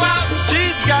 knocks you out.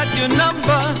 She's got your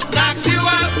number, knocks you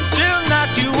out. She'll knock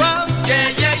you out. Yeah,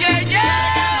 yeah, yeah,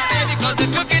 yeah. Baby, cause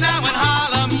they're cooking out in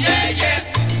Harlem. Yeah, yeah.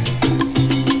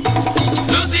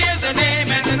 Lucy is her name,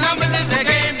 and the numbers is a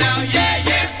game now. Yeah,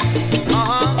 yeah.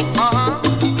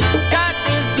 Got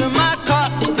into my car,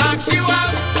 knocks you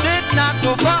out. Did not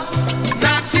go far,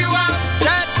 knocks you out.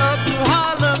 Shut up to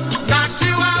Harlem, knocks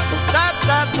you out. Stopped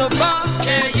at the bar.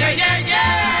 Yeah, yeah, yeah, yeah.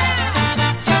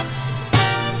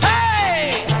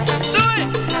 Hey, do it.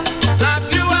 Knocks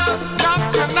you out,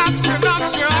 knocks you, knocks you,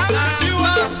 knocks you out, knocks you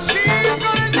out. She's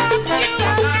gonna knock you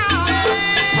out now.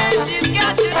 She's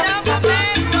got your number,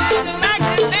 man. Single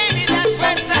action, baby, that's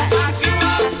what's that. Knocks you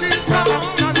out, she's gonna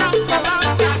knock you out,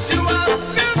 knocks you out.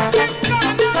 Lucy's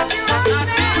gonna knock you out.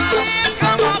 Knocks you out.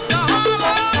 Come up to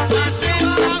Harlem, knocks you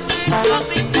out.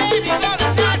 Lucy, baby, gonna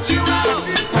knock you out.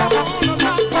 She's gonna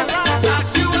knock you out,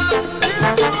 knocks you out.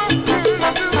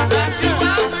 Knocks you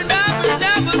out,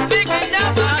 number, bigger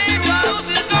number, baby.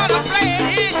 Lucy's gonna play it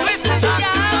here, twist and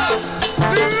shout.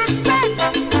 Lucy,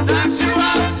 knocks you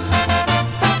out.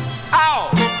 Ow.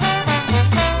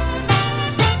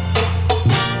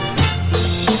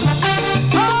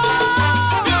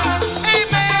 Hey,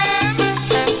 man,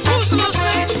 who's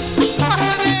Lucy? What's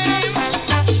her name?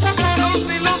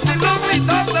 Lucy, Lucy, Lucy,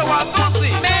 don't know what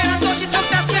Lucy. Man, I thought she took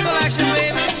that single action,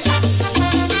 baby.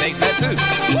 Takes that too.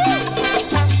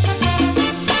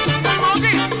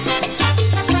 Monkey.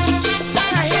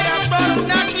 I hear that brother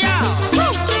knock you out.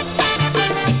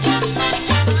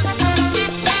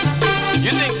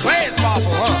 You think Clay is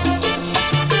powerful, huh?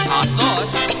 I saw it.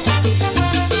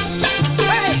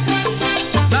 Hey,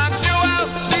 knocks you out.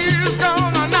 She's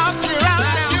gonna knock you out.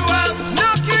 Knocks you out.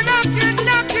 Knock you, knock you,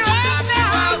 knock you out. Knocks you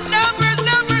out. Numbers,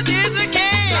 numbers, here's a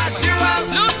game. Knocks you out.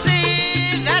 Lucy,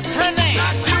 that's her name.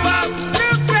 Knocks you out.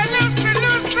 Lucy, Lucy,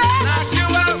 Lucy. Knocks you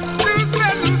out. Lucy,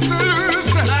 Lucy,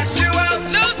 Lucy. Knocks you out.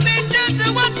 Lucy doesn't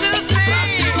know what to say.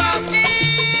 Knocks you out.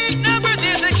 Numbers,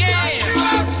 here's a game.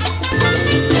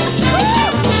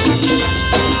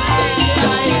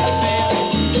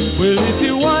 Well, if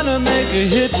you wanna make a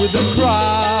hit with the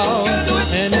crowd,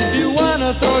 and if you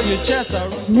wanna throw your chest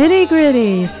around, Nitty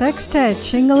Gritty Sextet,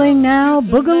 Shingling Now,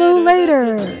 Boogaloo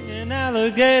Later. an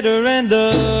alligator and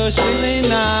the shilling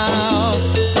now.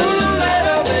 Boogaloo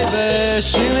later, baby,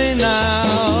 shilling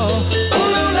now.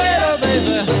 Boogaloo later,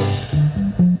 baby.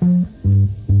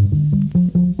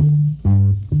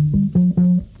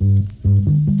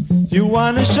 You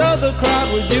wanna show the crowd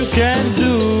what you can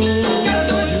do.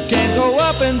 You can't go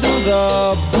up and do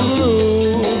the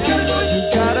boogaloo. You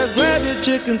gotta grab your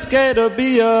chicken skater,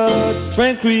 be a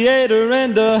trend creator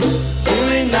and the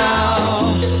shilling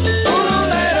now. Boogaloo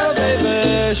later,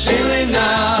 baby, shilling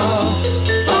now.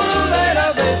 Boogaloo later,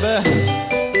 baby.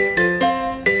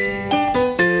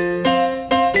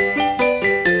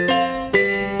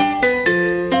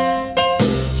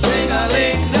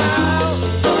 Sing-a-ling now,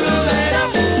 boogaloo later.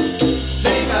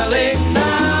 Sing-a-ling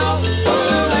now,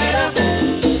 boogaloo later.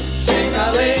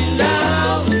 Sing-a-ling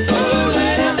now, boogaloo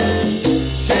later.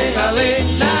 Sing-a-ling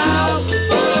now,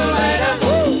 boogaloo later.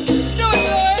 Do it,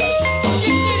 boy.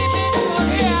 You get it, baby.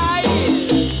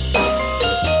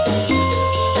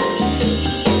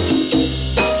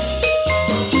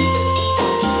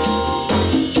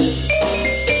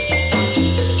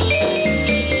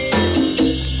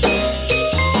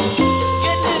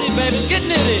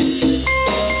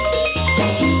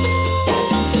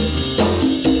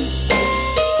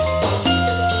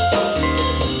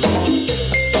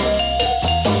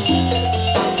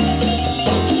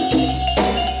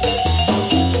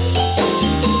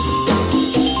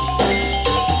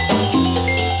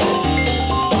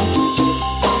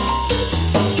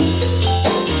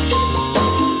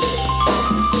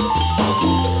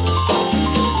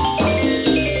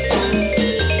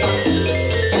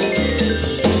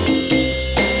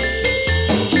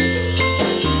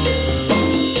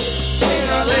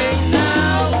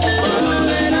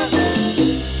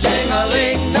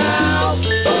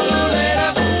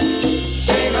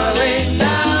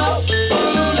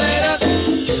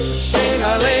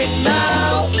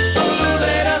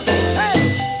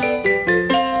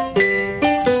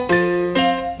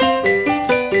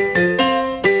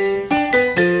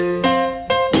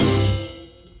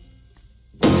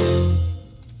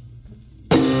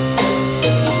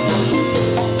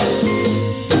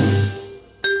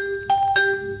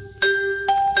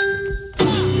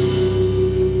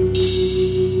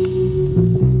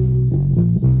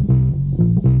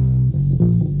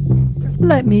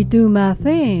 Let me do my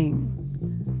thing.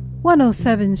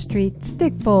 107th Street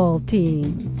Stickball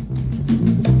Team.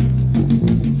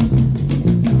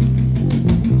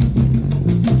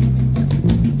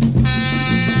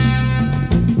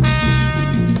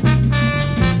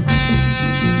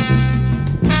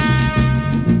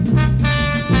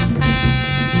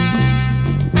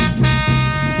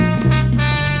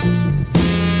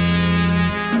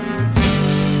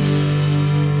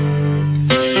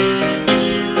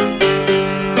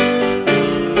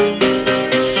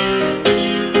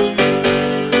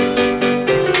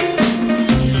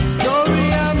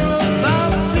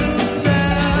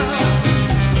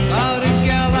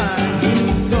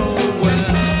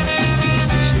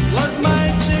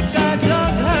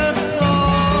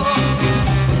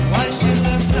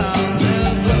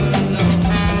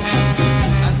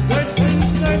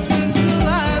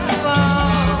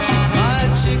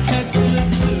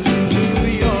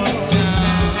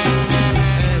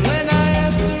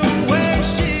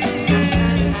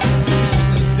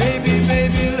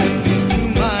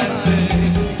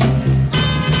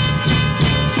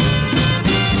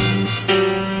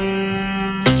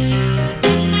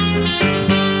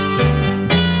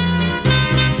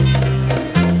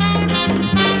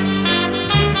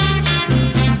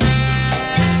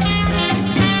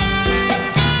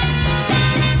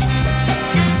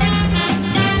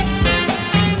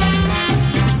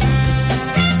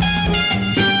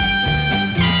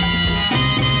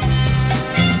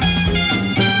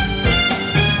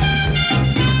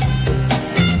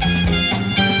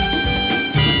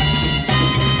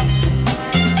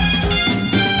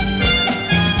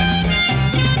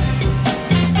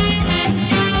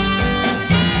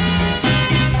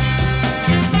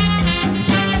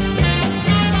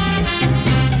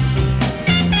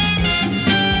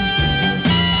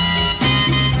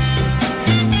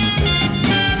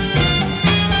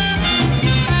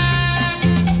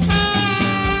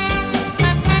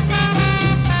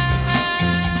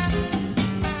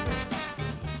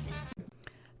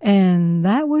 And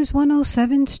that was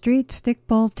 107th Street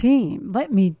Stickball Team.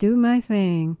 Let me do my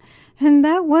thing. And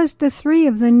that was the three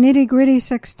of the Nitty Gritty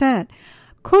Sextet.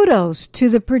 Kudos to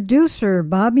the producer,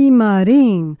 Bobby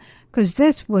Marin, because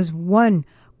this was one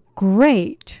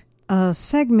great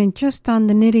segment just on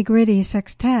the Nitty Gritty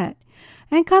Sextet.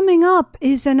 And coming up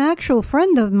is an actual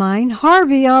friend of mine,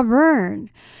 Harvey Auburn.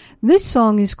 This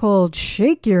song is called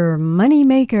Shake Your Money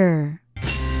Maker.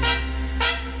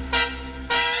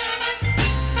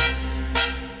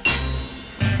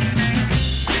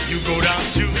 Go down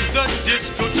to the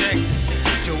discotheque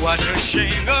to watch her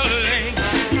shing-a-ling.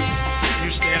 You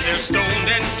stand there stoned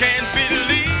and can't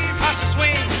believe how she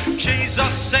swings. She's a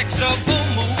sexable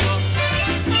mover.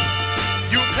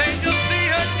 You pay to see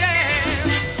her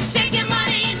dance. Shake your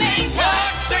money maker. Oh,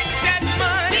 shake that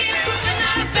money. Be a crook,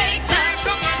 not a faker. Be a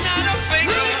crook, not a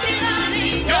faker. Groovy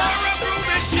shing-a-ling. You're a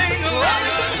groovy shing-a-ling.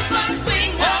 Always looking for a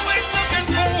swinger. Always looking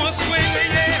for a swinger,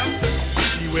 yeah.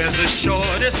 She wears the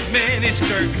shortest mini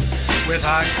skirt with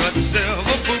high-cut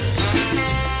silver boots,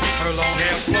 her long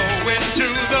hair flowing to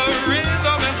the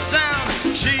rhythm and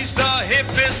sound. She's the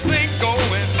hippest thing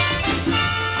going.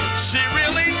 She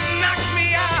really knocks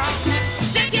me out.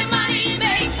 Shake your money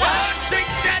maker. Oh, shake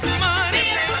that money.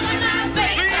 Be a crook, not a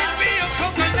faker. Be a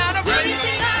coconut of Groovy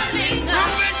shing-a-ling.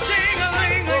 Groovy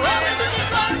shing-a-ling. Always looking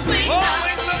for a swinger.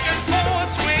 Always looking for a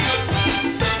swinger.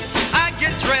 I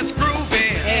get dressed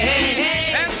groovy. Hey, hey,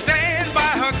 hey. And stand by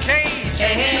her cage.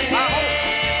 Hey, hey, hey. I hope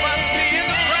she spots me in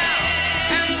the crowd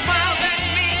and smiles at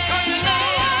me, 'cause you know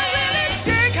I really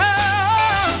dig her.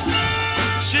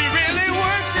 She really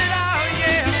works it out,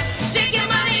 yeah. Shake your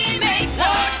money maker.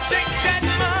 Oh, shake that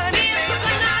money. Be a crook,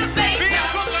 not a faker. Be a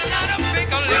coconut of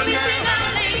pickle. Groovy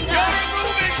shing-a-ling. You're a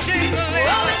groovy shing-a-ling.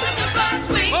 Always looking for a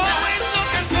swinger. Always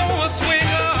looking for a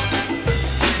swinger.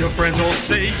 Your friends will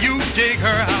say you dig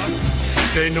her out.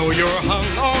 They know you're hung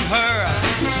on her.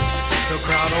 The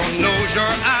crowd all knows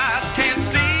your eyes can't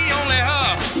see only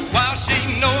her, while she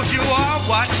knows you are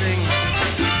watching.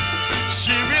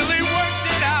 She really works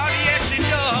it out, yes she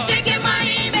does. Shake your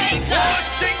money maker. Oh,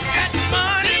 shake that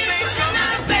money Be a maker. crook,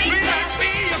 not a faker. Please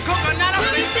be a coconut of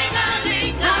Groovy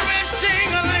shing-a-ling. Groovy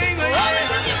shing-a-ling. Always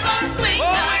looking for a swinger.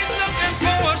 Always looking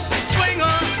for a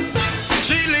swinger.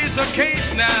 She leaves her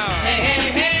cage now. Hey, hey,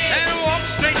 hey. And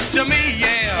walks straight to me,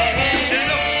 yeah. Hey, hey, She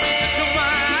hey. looks into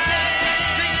my eyes,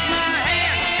 takes my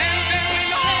hand, and then we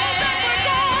know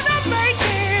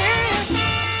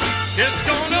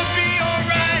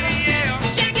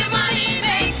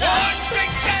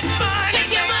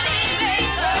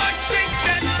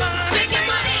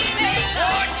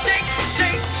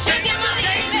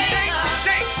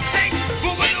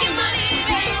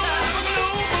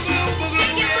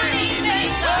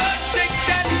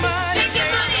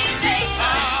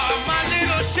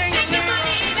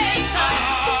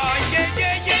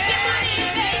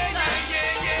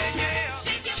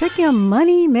check your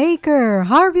money maker.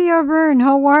 Harvey Auburn,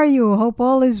 how are you? Hope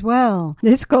all is well.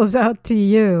 This goes out to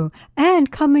you.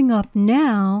 And coming up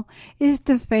now is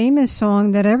the famous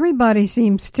song that everybody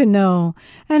seems to know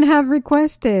and have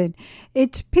requested.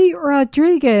 It's Pete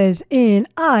Rodriguez in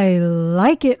I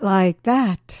Like It Like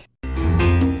That.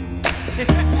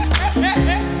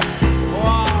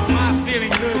 Wow, am I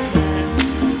feeling good,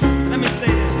 man? Let me say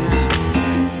this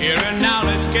now. Here and now,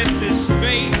 let's get this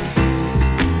straight.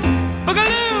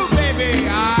 Boogaloo, baby,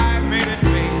 I made it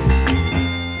big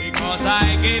because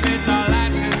I gave it the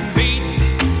Latin beat.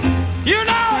 You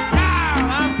know, child,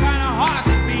 I'm kind of hard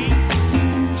to beat.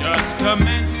 Just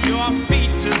commence your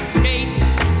feet to skate.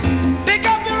 Pick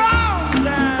up your arms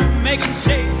and make them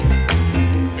shake.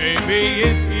 Baby,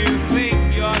 if you think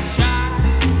you're shy,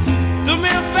 do me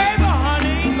a favor,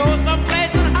 honey, go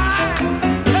someplace and hide.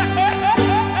 Yeah, baby.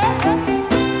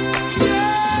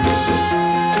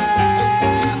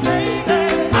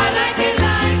 I like it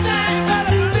like that. You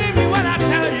better believe me when I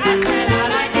tell you. I said I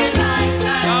like it like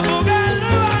that. Now,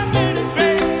 Boogaloo, I made it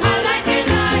great. I like it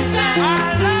like that. I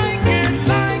like it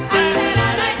like that. I said I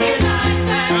like it like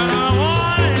that. And I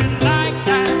want it like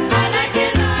that. I like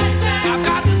it like that. I've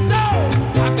got the soul.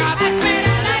 I've got the feet.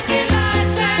 I like it like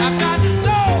that. I've got the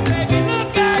soul, baby.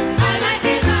 Look at. I like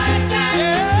it like that.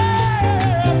 Yeah,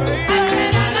 baby. I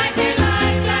said I like it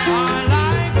like that. I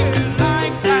like it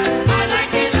like that. I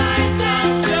like it like that.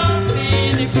 Your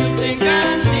feet if you think I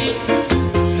need.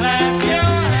 Clap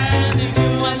your hands if you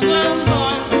want some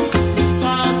more.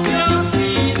 Stomp your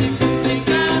feet if you think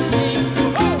I need.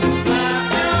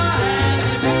 Clap your hands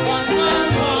if you want some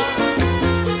more.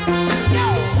 Yo,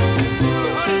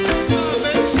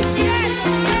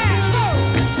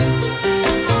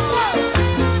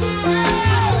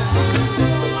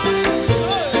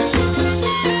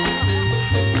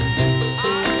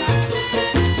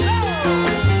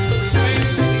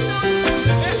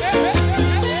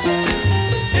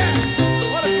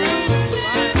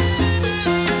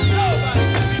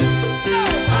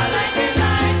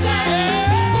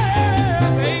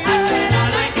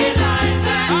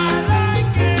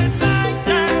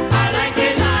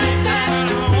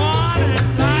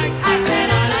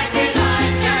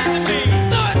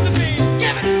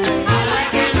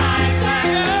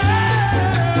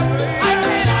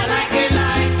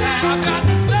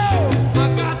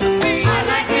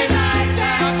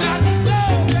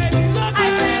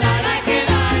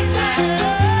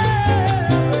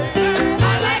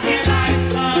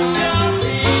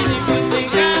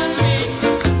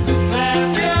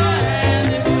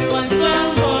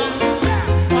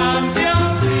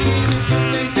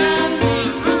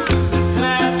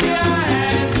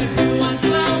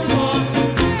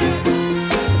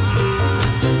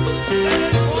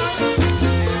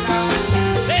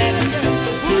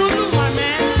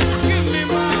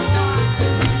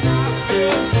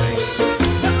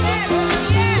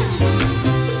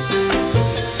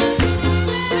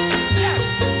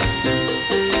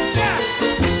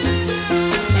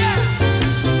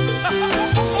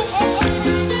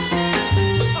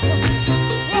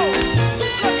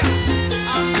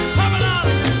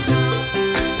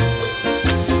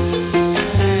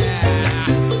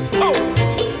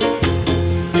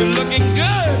 you're looking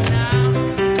good now.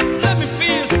 Let me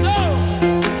feel so.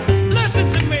 Listen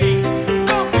to me.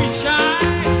 Don't be shy.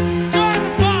 Join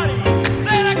the party.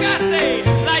 Say like I say.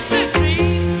 Like this, see?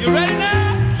 You ready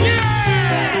now?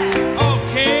 Yeah!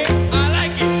 Okay. I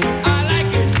like it. I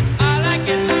like it. I like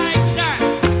it like that.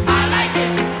 I like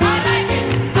it. I like it.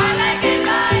 I like it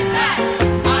like that.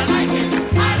 I like it.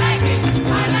 I like it.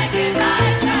 I like it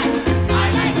like that. I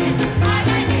like it. I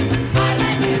like it. I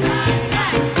like it like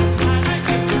that. I like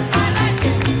it. I like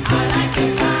it. I like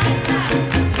it like that.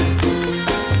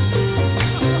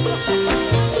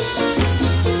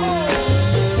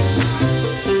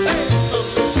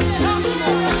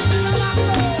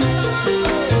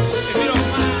 If you don't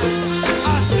mind,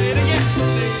 I'll say it again.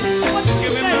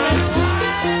 Give me my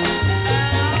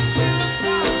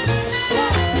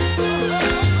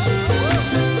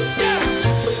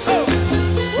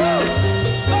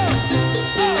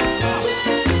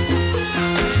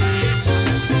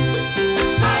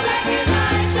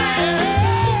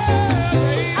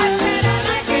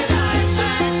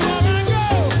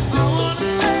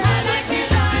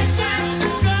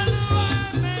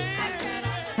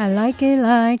I like it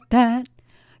like that.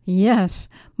 Yes,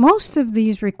 most of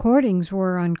these recordings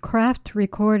were on Kraft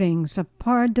Recordings, a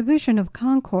division of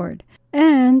Concord.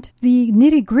 And the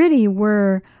nitty-gritty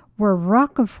were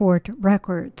Rockefort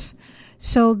Records.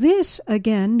 So this,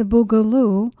 again, the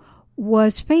Boogaloo,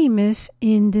 was famous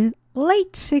in the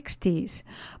late 60s.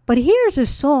 But here's a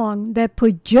song that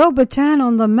put Joe Bataan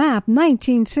on the map,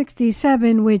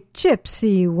 1967, with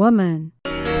Gypsy Woman.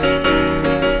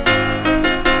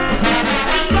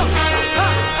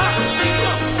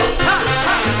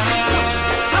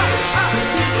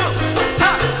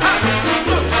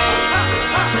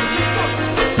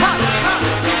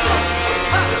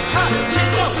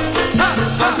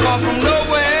 Some come from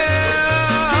nowhere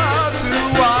to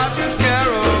watch this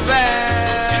caravan.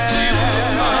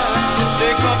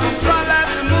 They come from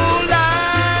sunlight to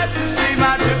moonlight to see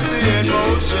my gypsy in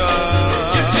motion.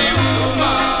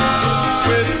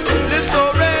 With lips so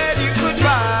red you could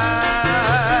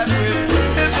bite,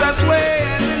 with hips that sway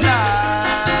in the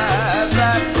night,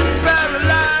 that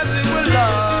paralyzed me with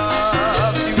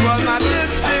love. She was my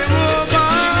gypsy woman.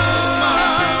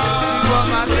 She was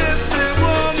my gypsy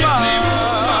woman.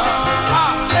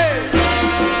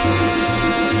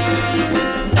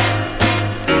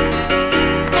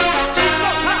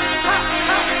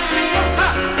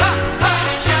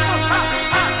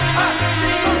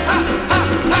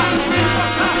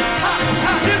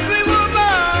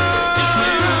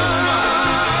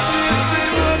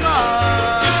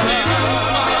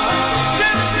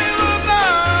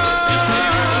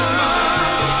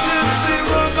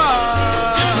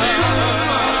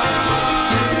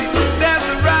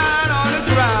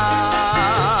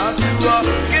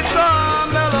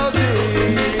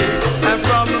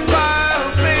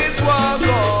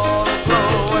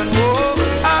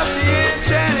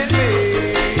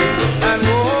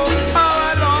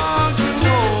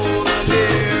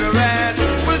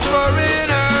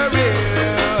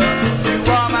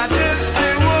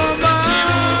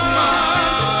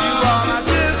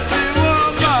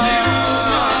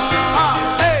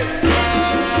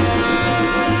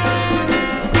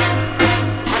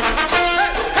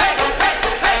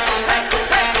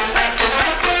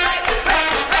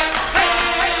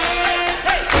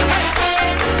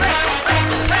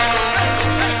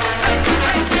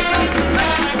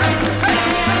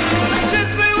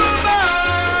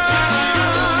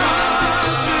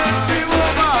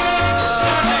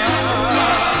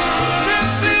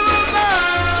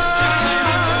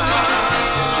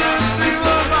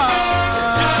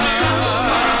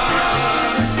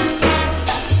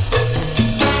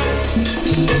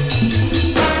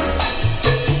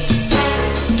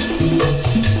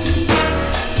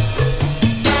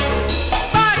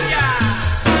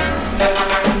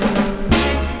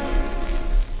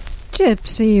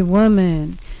 Gypsy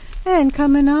Woman. And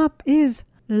coming up is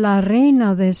La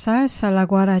Reina de Salsa, La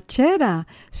Guarachera,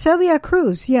 Celia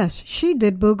Cruz. Yes, she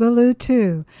did Boogaloo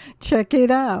too. Check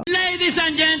it out. Ladies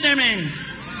and gentlemen,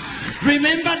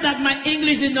 remember that my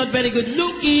English is not very good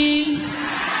looking,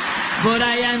 but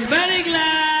I am very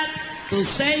glad to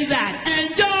say that.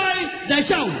 Enjoy the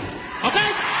show,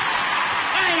 okay?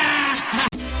 Bye.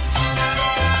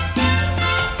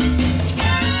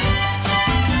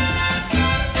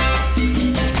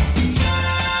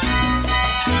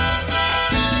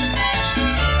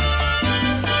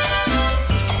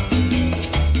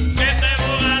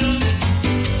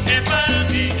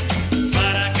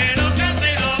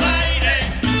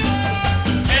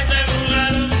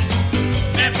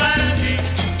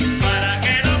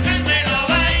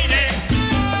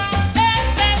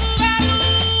 Este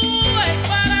Boogaloo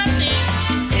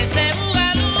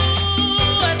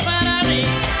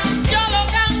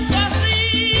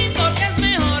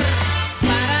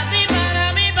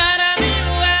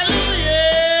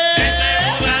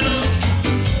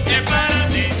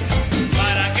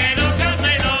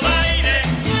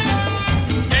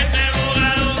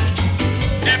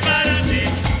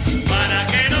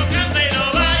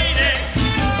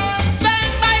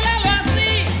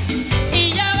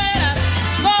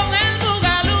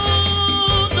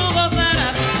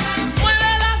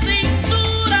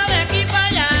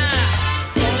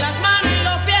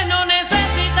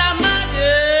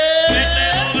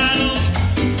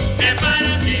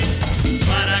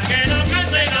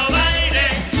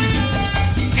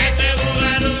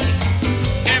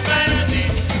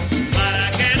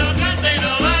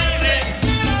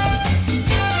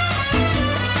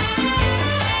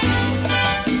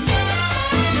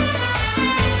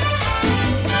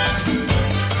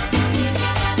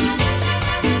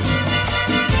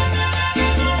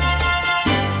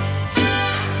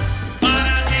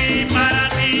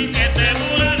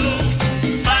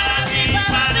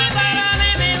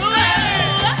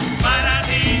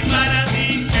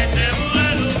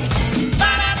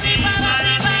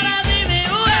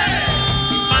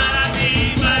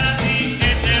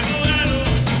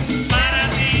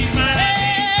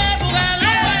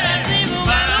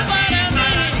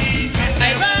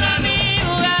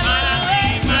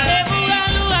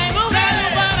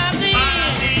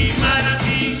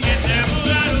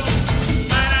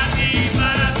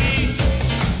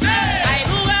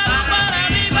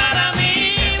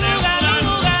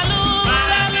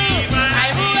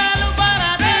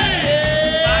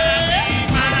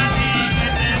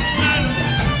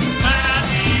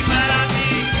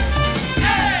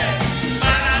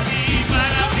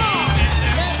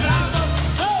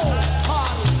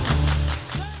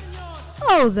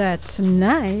Oh, that's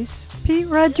nice. Pete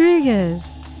Rodriguez.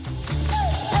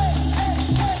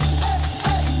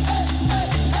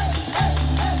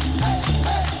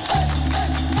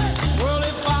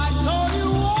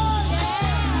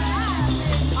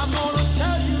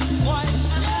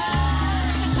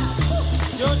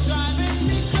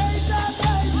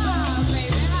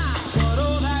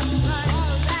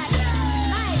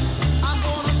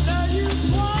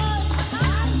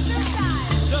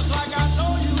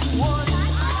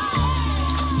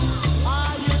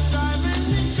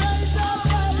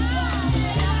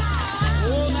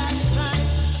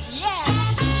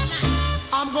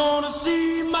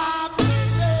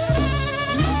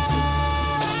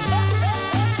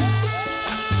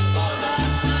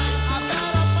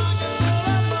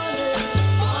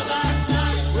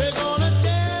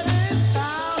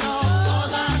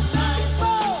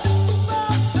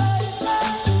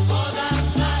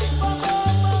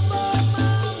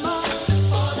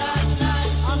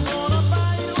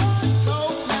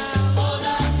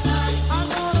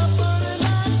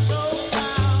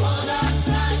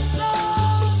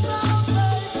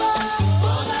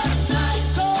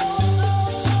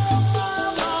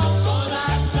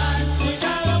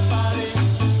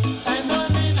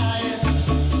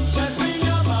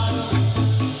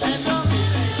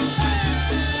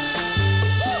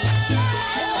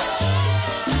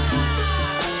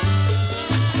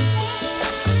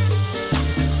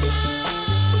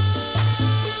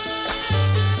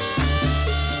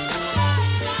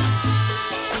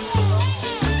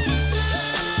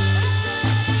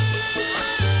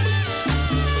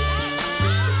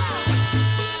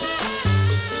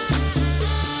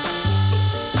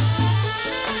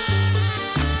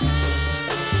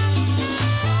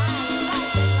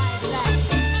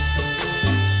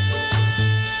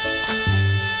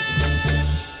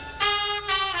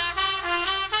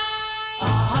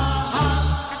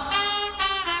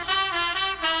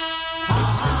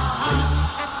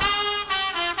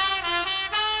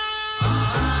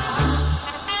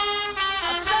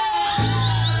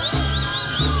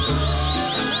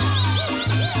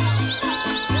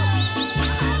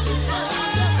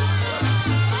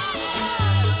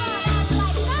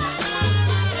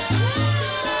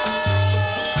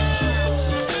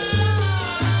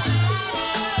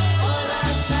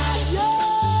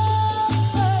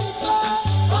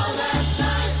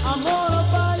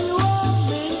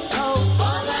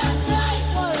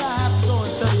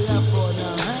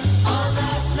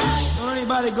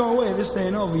 Go away. This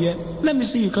ain't over yet. Let me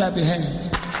see you clap your hands.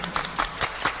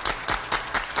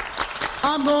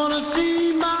 I'm gonna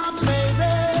see my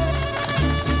baby.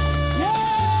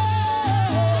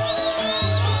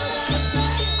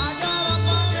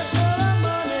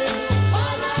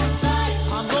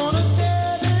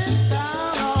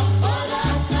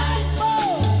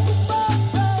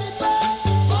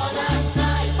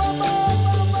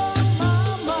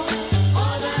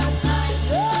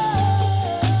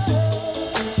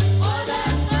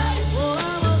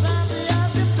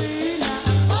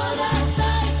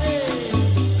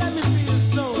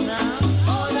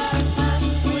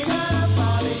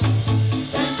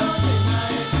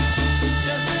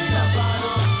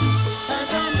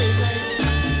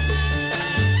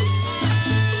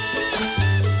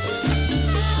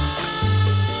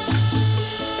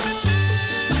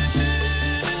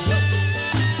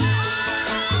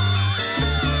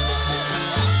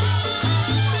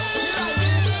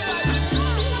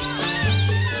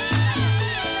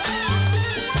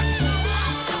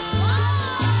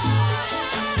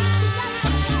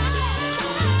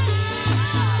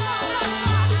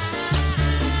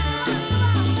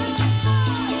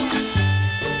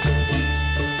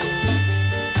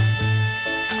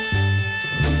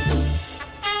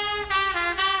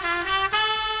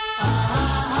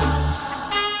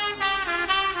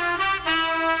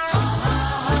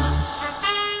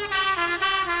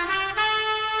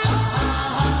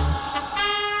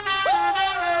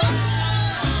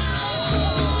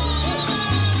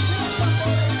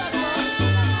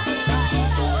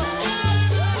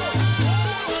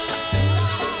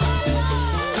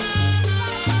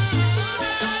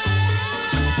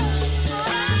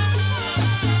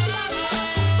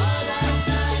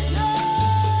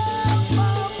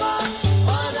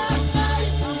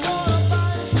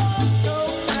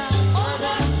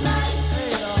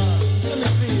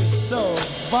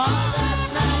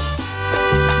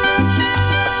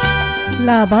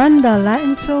 La banda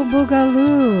Latin Soul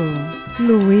Boogaloo,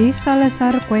 Luis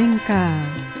Salazar Cuenca.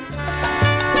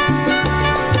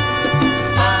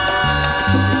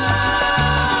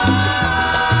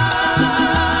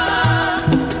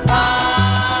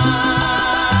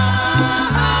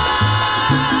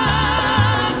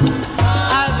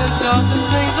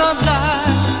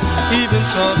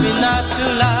 told me not to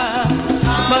lie,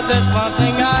 but there's one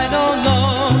thing I don't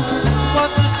know.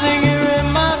 What's this thing here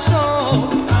in my soul?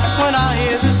 When I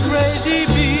hear this crazy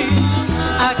beat,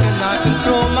 I cannot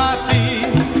control my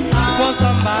feet. Won't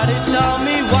somebody tell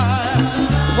me why?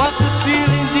 What's this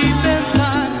feeling deep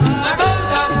inside? La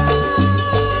conga,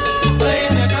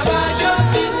 playing the caballo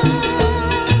beat.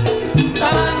 La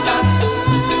banda,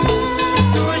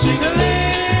 doing jingling.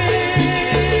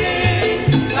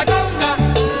 La conga,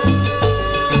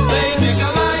 playing the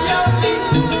caballo beat.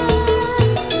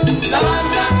 La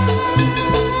banda,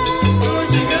 doing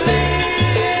jingling.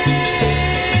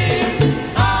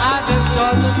 I've been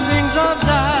taught the things of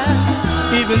life,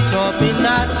 even taught me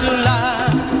not to lie.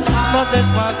 But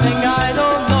there's one thing I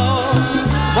don't know.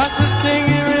 What's this thing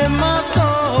here in my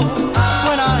soul?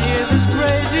 When I hear this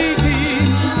crazy beat,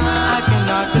 I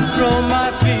cannot control my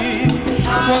feet.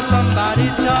 Won't somebody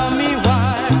tell me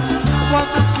why?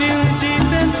 What's this feeling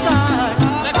deep inside?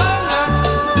 La conga,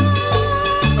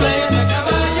 playing the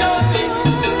caballo beat.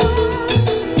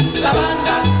 La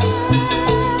banda,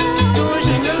 doing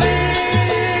jingling.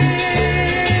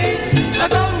 La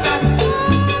conga,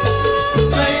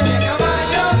 playing the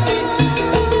caballo beat.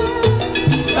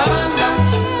 La banda,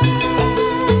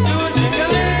 doing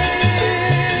jingling.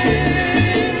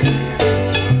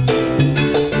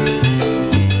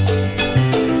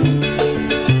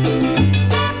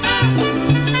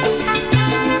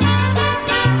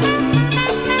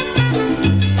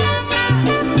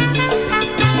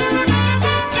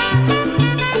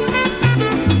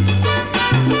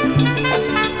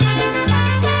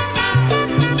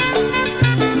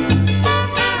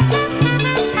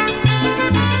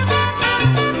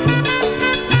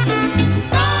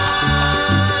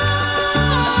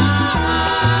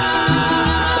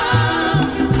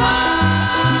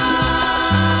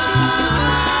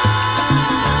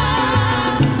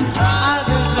 I've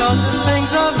been taught the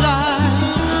things of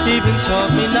life, even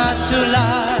taught me not to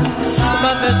lie.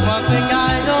 But there's one thing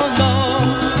I don't know.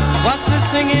 What's this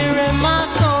thing here in my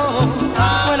soul?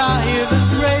 When I hear this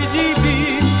crazy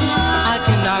beat, I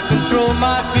cannot control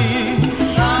my feet.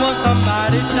 Will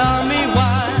somebody tell me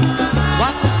why?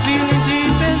 What's this feeling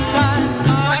deep inside?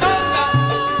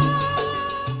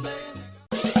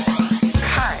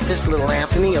 Hi, this is Little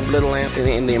Anthony of Little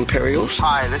Anthony and the Imperials.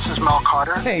 Hi, this is Mel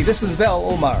Carter. Hey, this is Val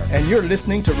Omar, and you're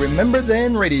listening to Remember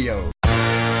Then Radio.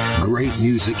 Great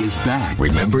music is back.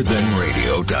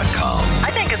 RememberThenRadio.com.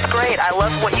 I think it's great. I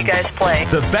love what you guys play.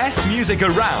 The best music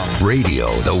around.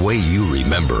 Radio the way you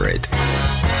remember it.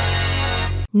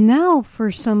 Now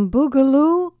for some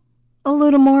Boogaloo, a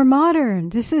little more modern.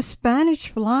 This is Spanish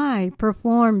Fly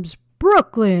performs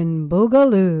Brooklyn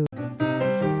Boogaloo.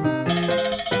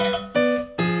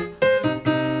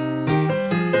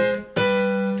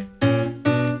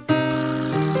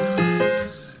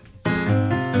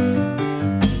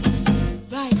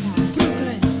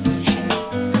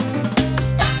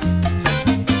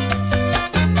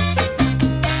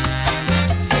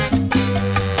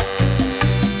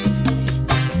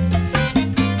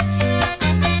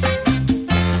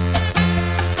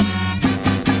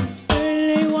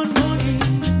 Early one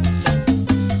morning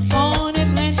on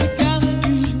Atlantic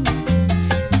Avenue,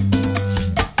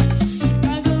 the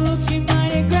skies are looking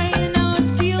mighty gray and I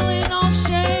was feeling all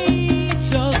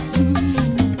shades of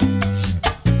blue.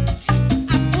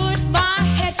 I put my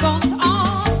headphones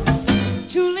on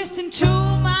to listen to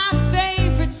my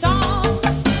favorite song.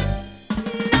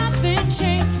 Nothing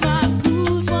changed my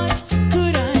blues. What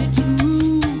could I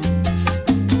do?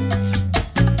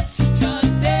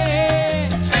 Just there,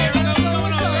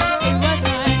 it was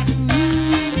my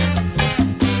groove.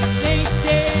 They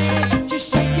said, just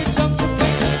shake your jump and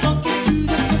break the funk into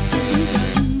the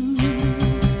boogaloo.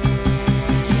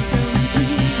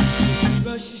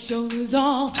 Brush your shoulders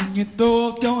off and you throw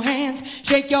up your hands.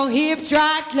 Shake your hips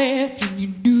right, left, and you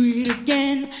do it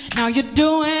again. Now you're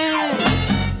doing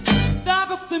the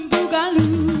Brooklyn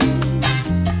Boogaloo.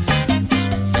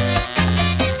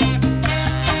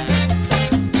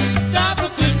 The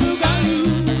Brooklyn Boogaloo.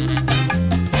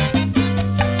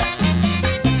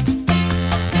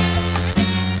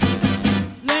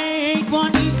 Late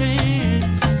one evening,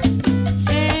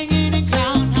 hanging in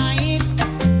Crown Heights,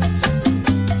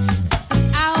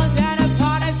 I was at a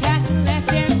party, passing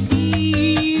left and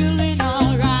feeling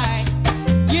alright.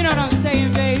 You know what I'm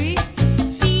saying, baby?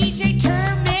 DJ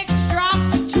turn mix drop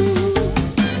to 2.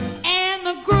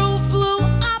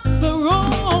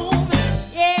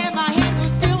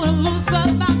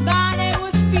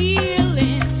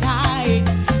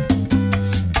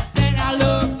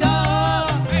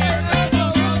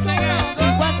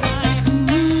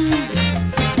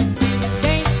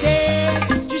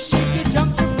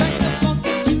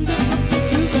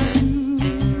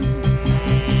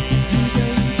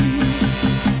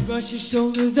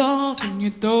 shoulders off and you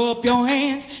throw up your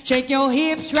hands. Shake your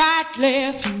hips right,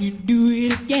 left, and you do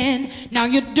it again. Now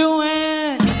you're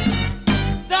doing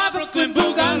the Brooklyn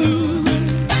Boogaloo.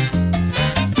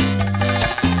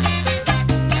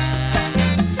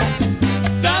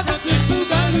 The Brooklyn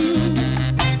Boogaloo.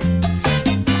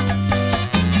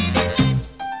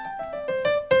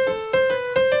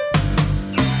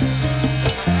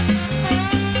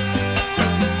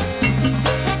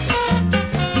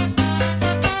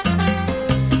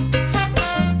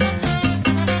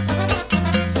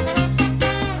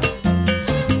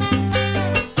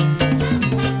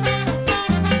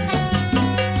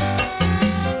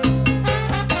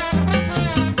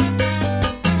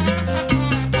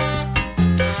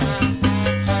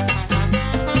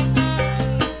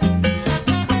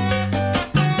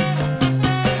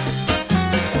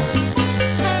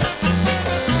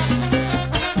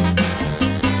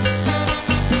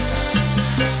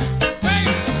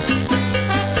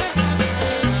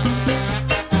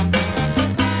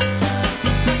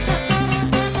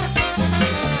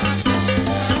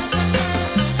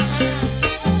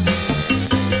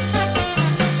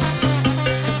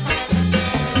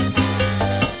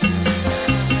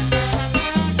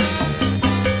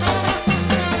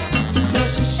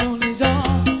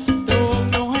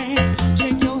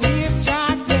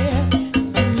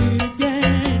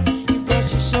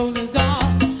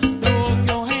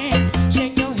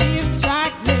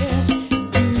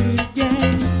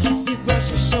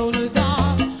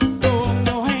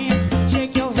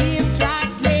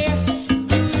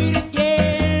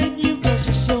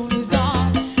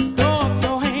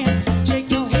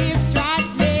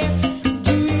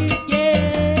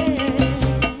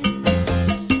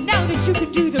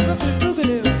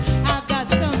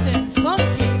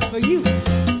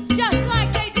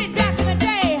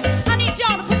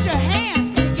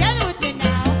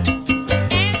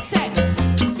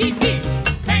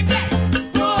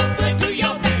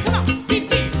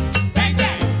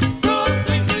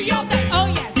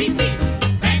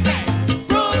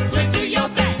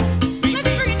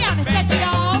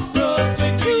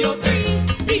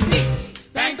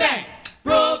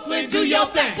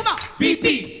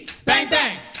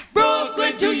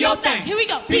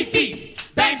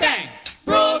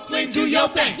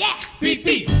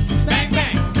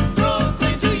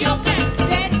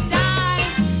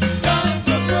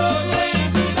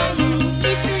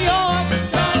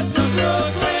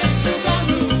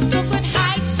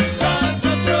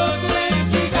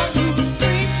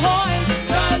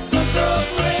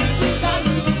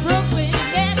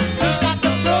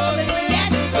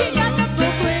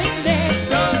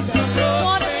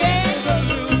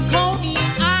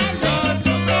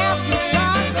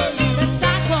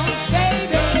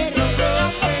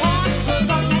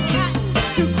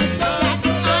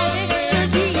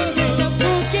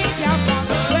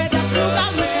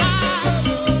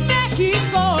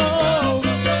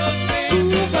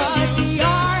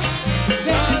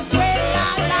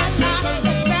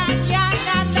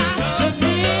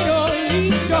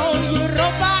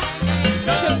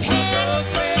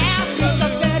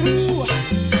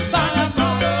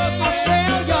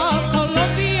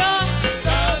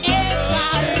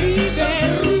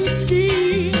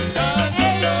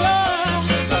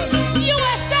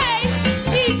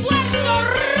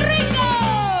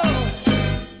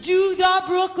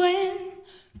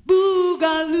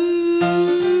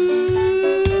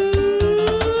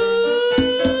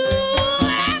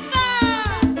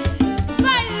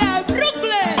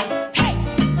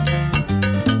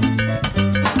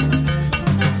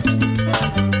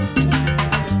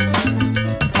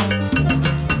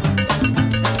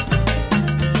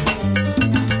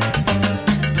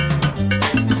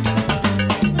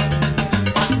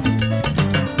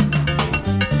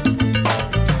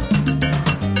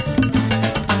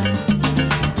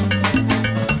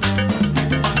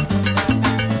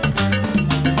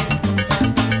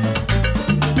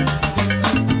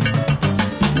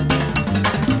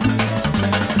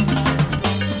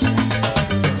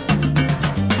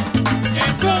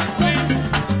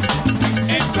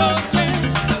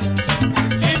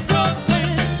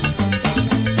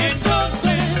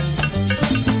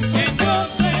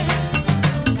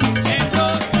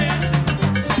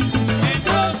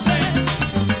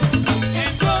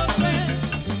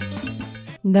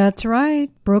 That's right.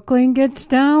 Brooklyn gets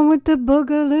down with the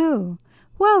Boogaloo.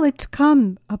 Well, it's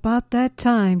come about that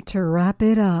time to wrap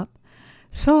it up.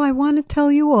 So I want to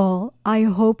tell you all, I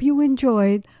hope you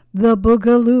enjoyed the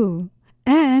Boogaloo.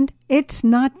 And it's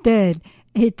not dead.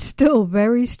 It's still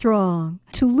very strong.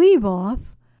 To leave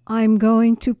off, I'm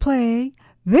going to play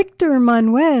Victor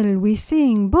Manuel. We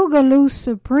sing Boogaloo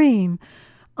Supreme.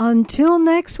 Until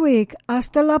next week,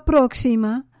 hasta la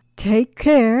próxima. Take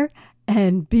care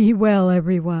and be well,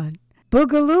 everyone.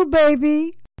 Boogaloo,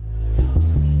 baby.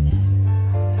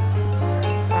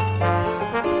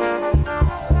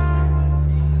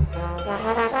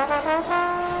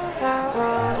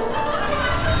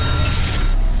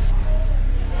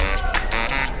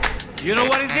 You know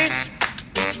what is this?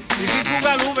 This is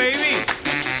Boogaloo, baby.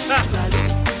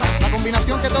 La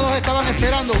combinación que todos estaban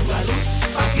esperando.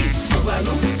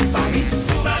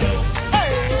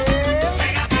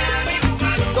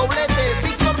 Doblete,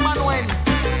 Víctor Manuel.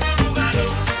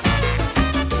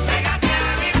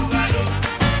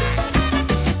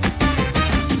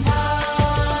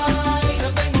 Ay, yo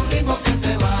tengo un ritmo que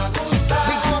te va a gustar.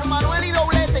 Víctor Manuel y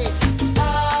doblete.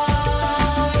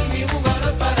 Ay, mi Boogaloo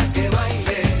es para que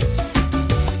bailes.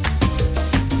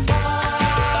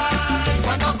 Ay,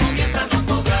 cuando comienza no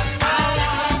podrás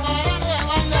parar de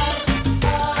bailar.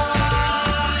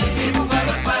 Ay, mi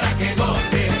Boogaloo es para que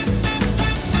goces.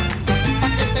 Pa'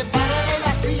 que te pares de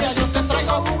la silla, yo te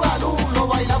traigo Boogaloo. Lo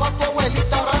bailaba tu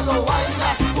abuelita, ahora lo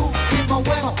bailas tú. Ritmo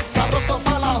bueno, sabroso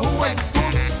para la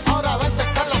juventud. Ahora va a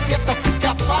empezar la fiesta, así que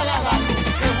apaga la luz.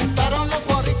 Se juntaron los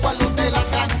boricuas, los de la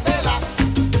candela,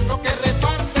 los que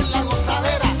reparten la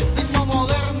gozadera. Ritmo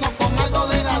moderno con algo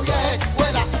de la vieja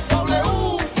escuela.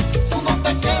 W, tú no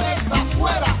te quedes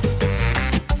afuera.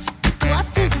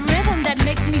 What's this rhythm that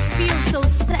makes me feel so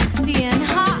sexy and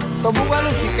hot? Con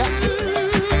Boogaloo, chica.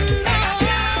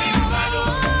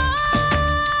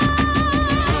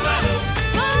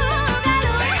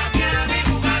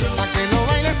 Pa' que lo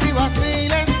bailes y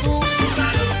vaciles tú.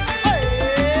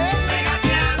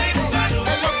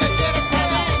 Es lo que quieres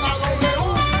saber, la W.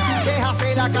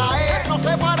 Déjasela caer, no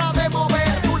se para de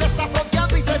mover. Tú le estás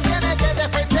fronteando y se tiene que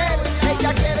defender.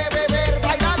 Ella quiere beber,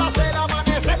 bailar hasta el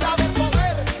amanecer, la del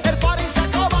poder. El party se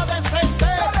acaba de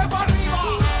encender. Dale pa' arriba,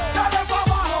 dale pa'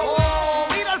 abajo. Oh,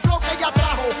 mira el flow que ella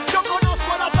trajo. Yo conozco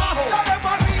el atajo. Dale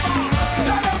pa' arriba,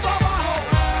 dale pa' abajo.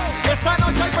 Esta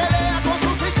noche hay pelea, con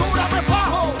su cintura me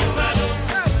fajo.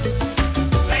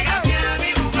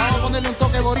 Vamos a ponerle un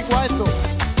toque boricua a esto.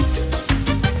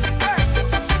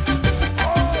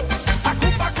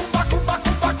 Acumba, cumba, cumba,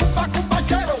 cumba, cumba,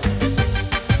 cumbachero.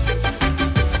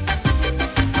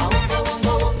 A bongo,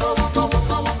 bongo, bongo, bongo,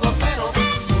 bongo, bongo cero.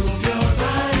 Move your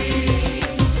body,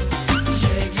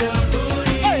 shake your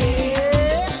booty.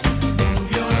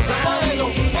 Move your body,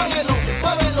 muévelo,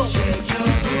 muévelo, shake your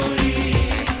booty.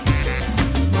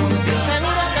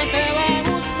 Seguro que te va a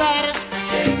gustar,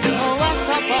 no vas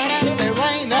a parar de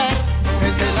bailar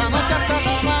desde la noche hasta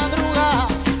la madrugada.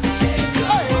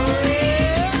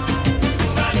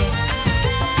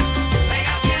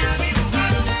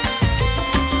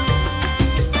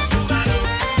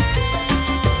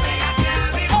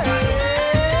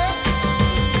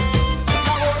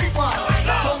 La boricua,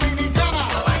 dominicana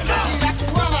y la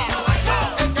cubana,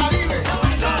 el Caribe,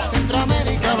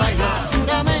 Centroamérica bailó,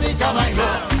 Suramérica bailó,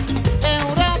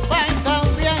 Europa y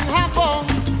también Japón.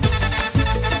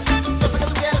 Yo sé que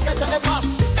tú quieres que te dé más,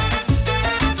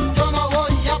 yo no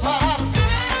voy a parar.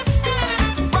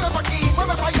 Mueve pa' aquí,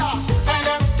 mueve pa' allá,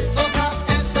 baila, goza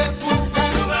este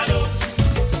Boogaloo.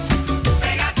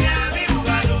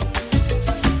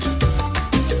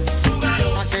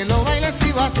 Pa' que lo bailes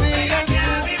y vaciles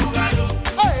tú.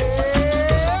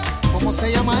 ¿Cómo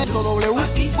se llama esto?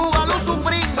 W. Boogaloo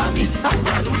Supreme.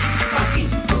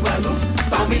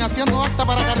 Combinación no apta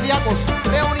para cardíacos.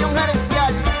 Reunión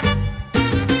gerencial.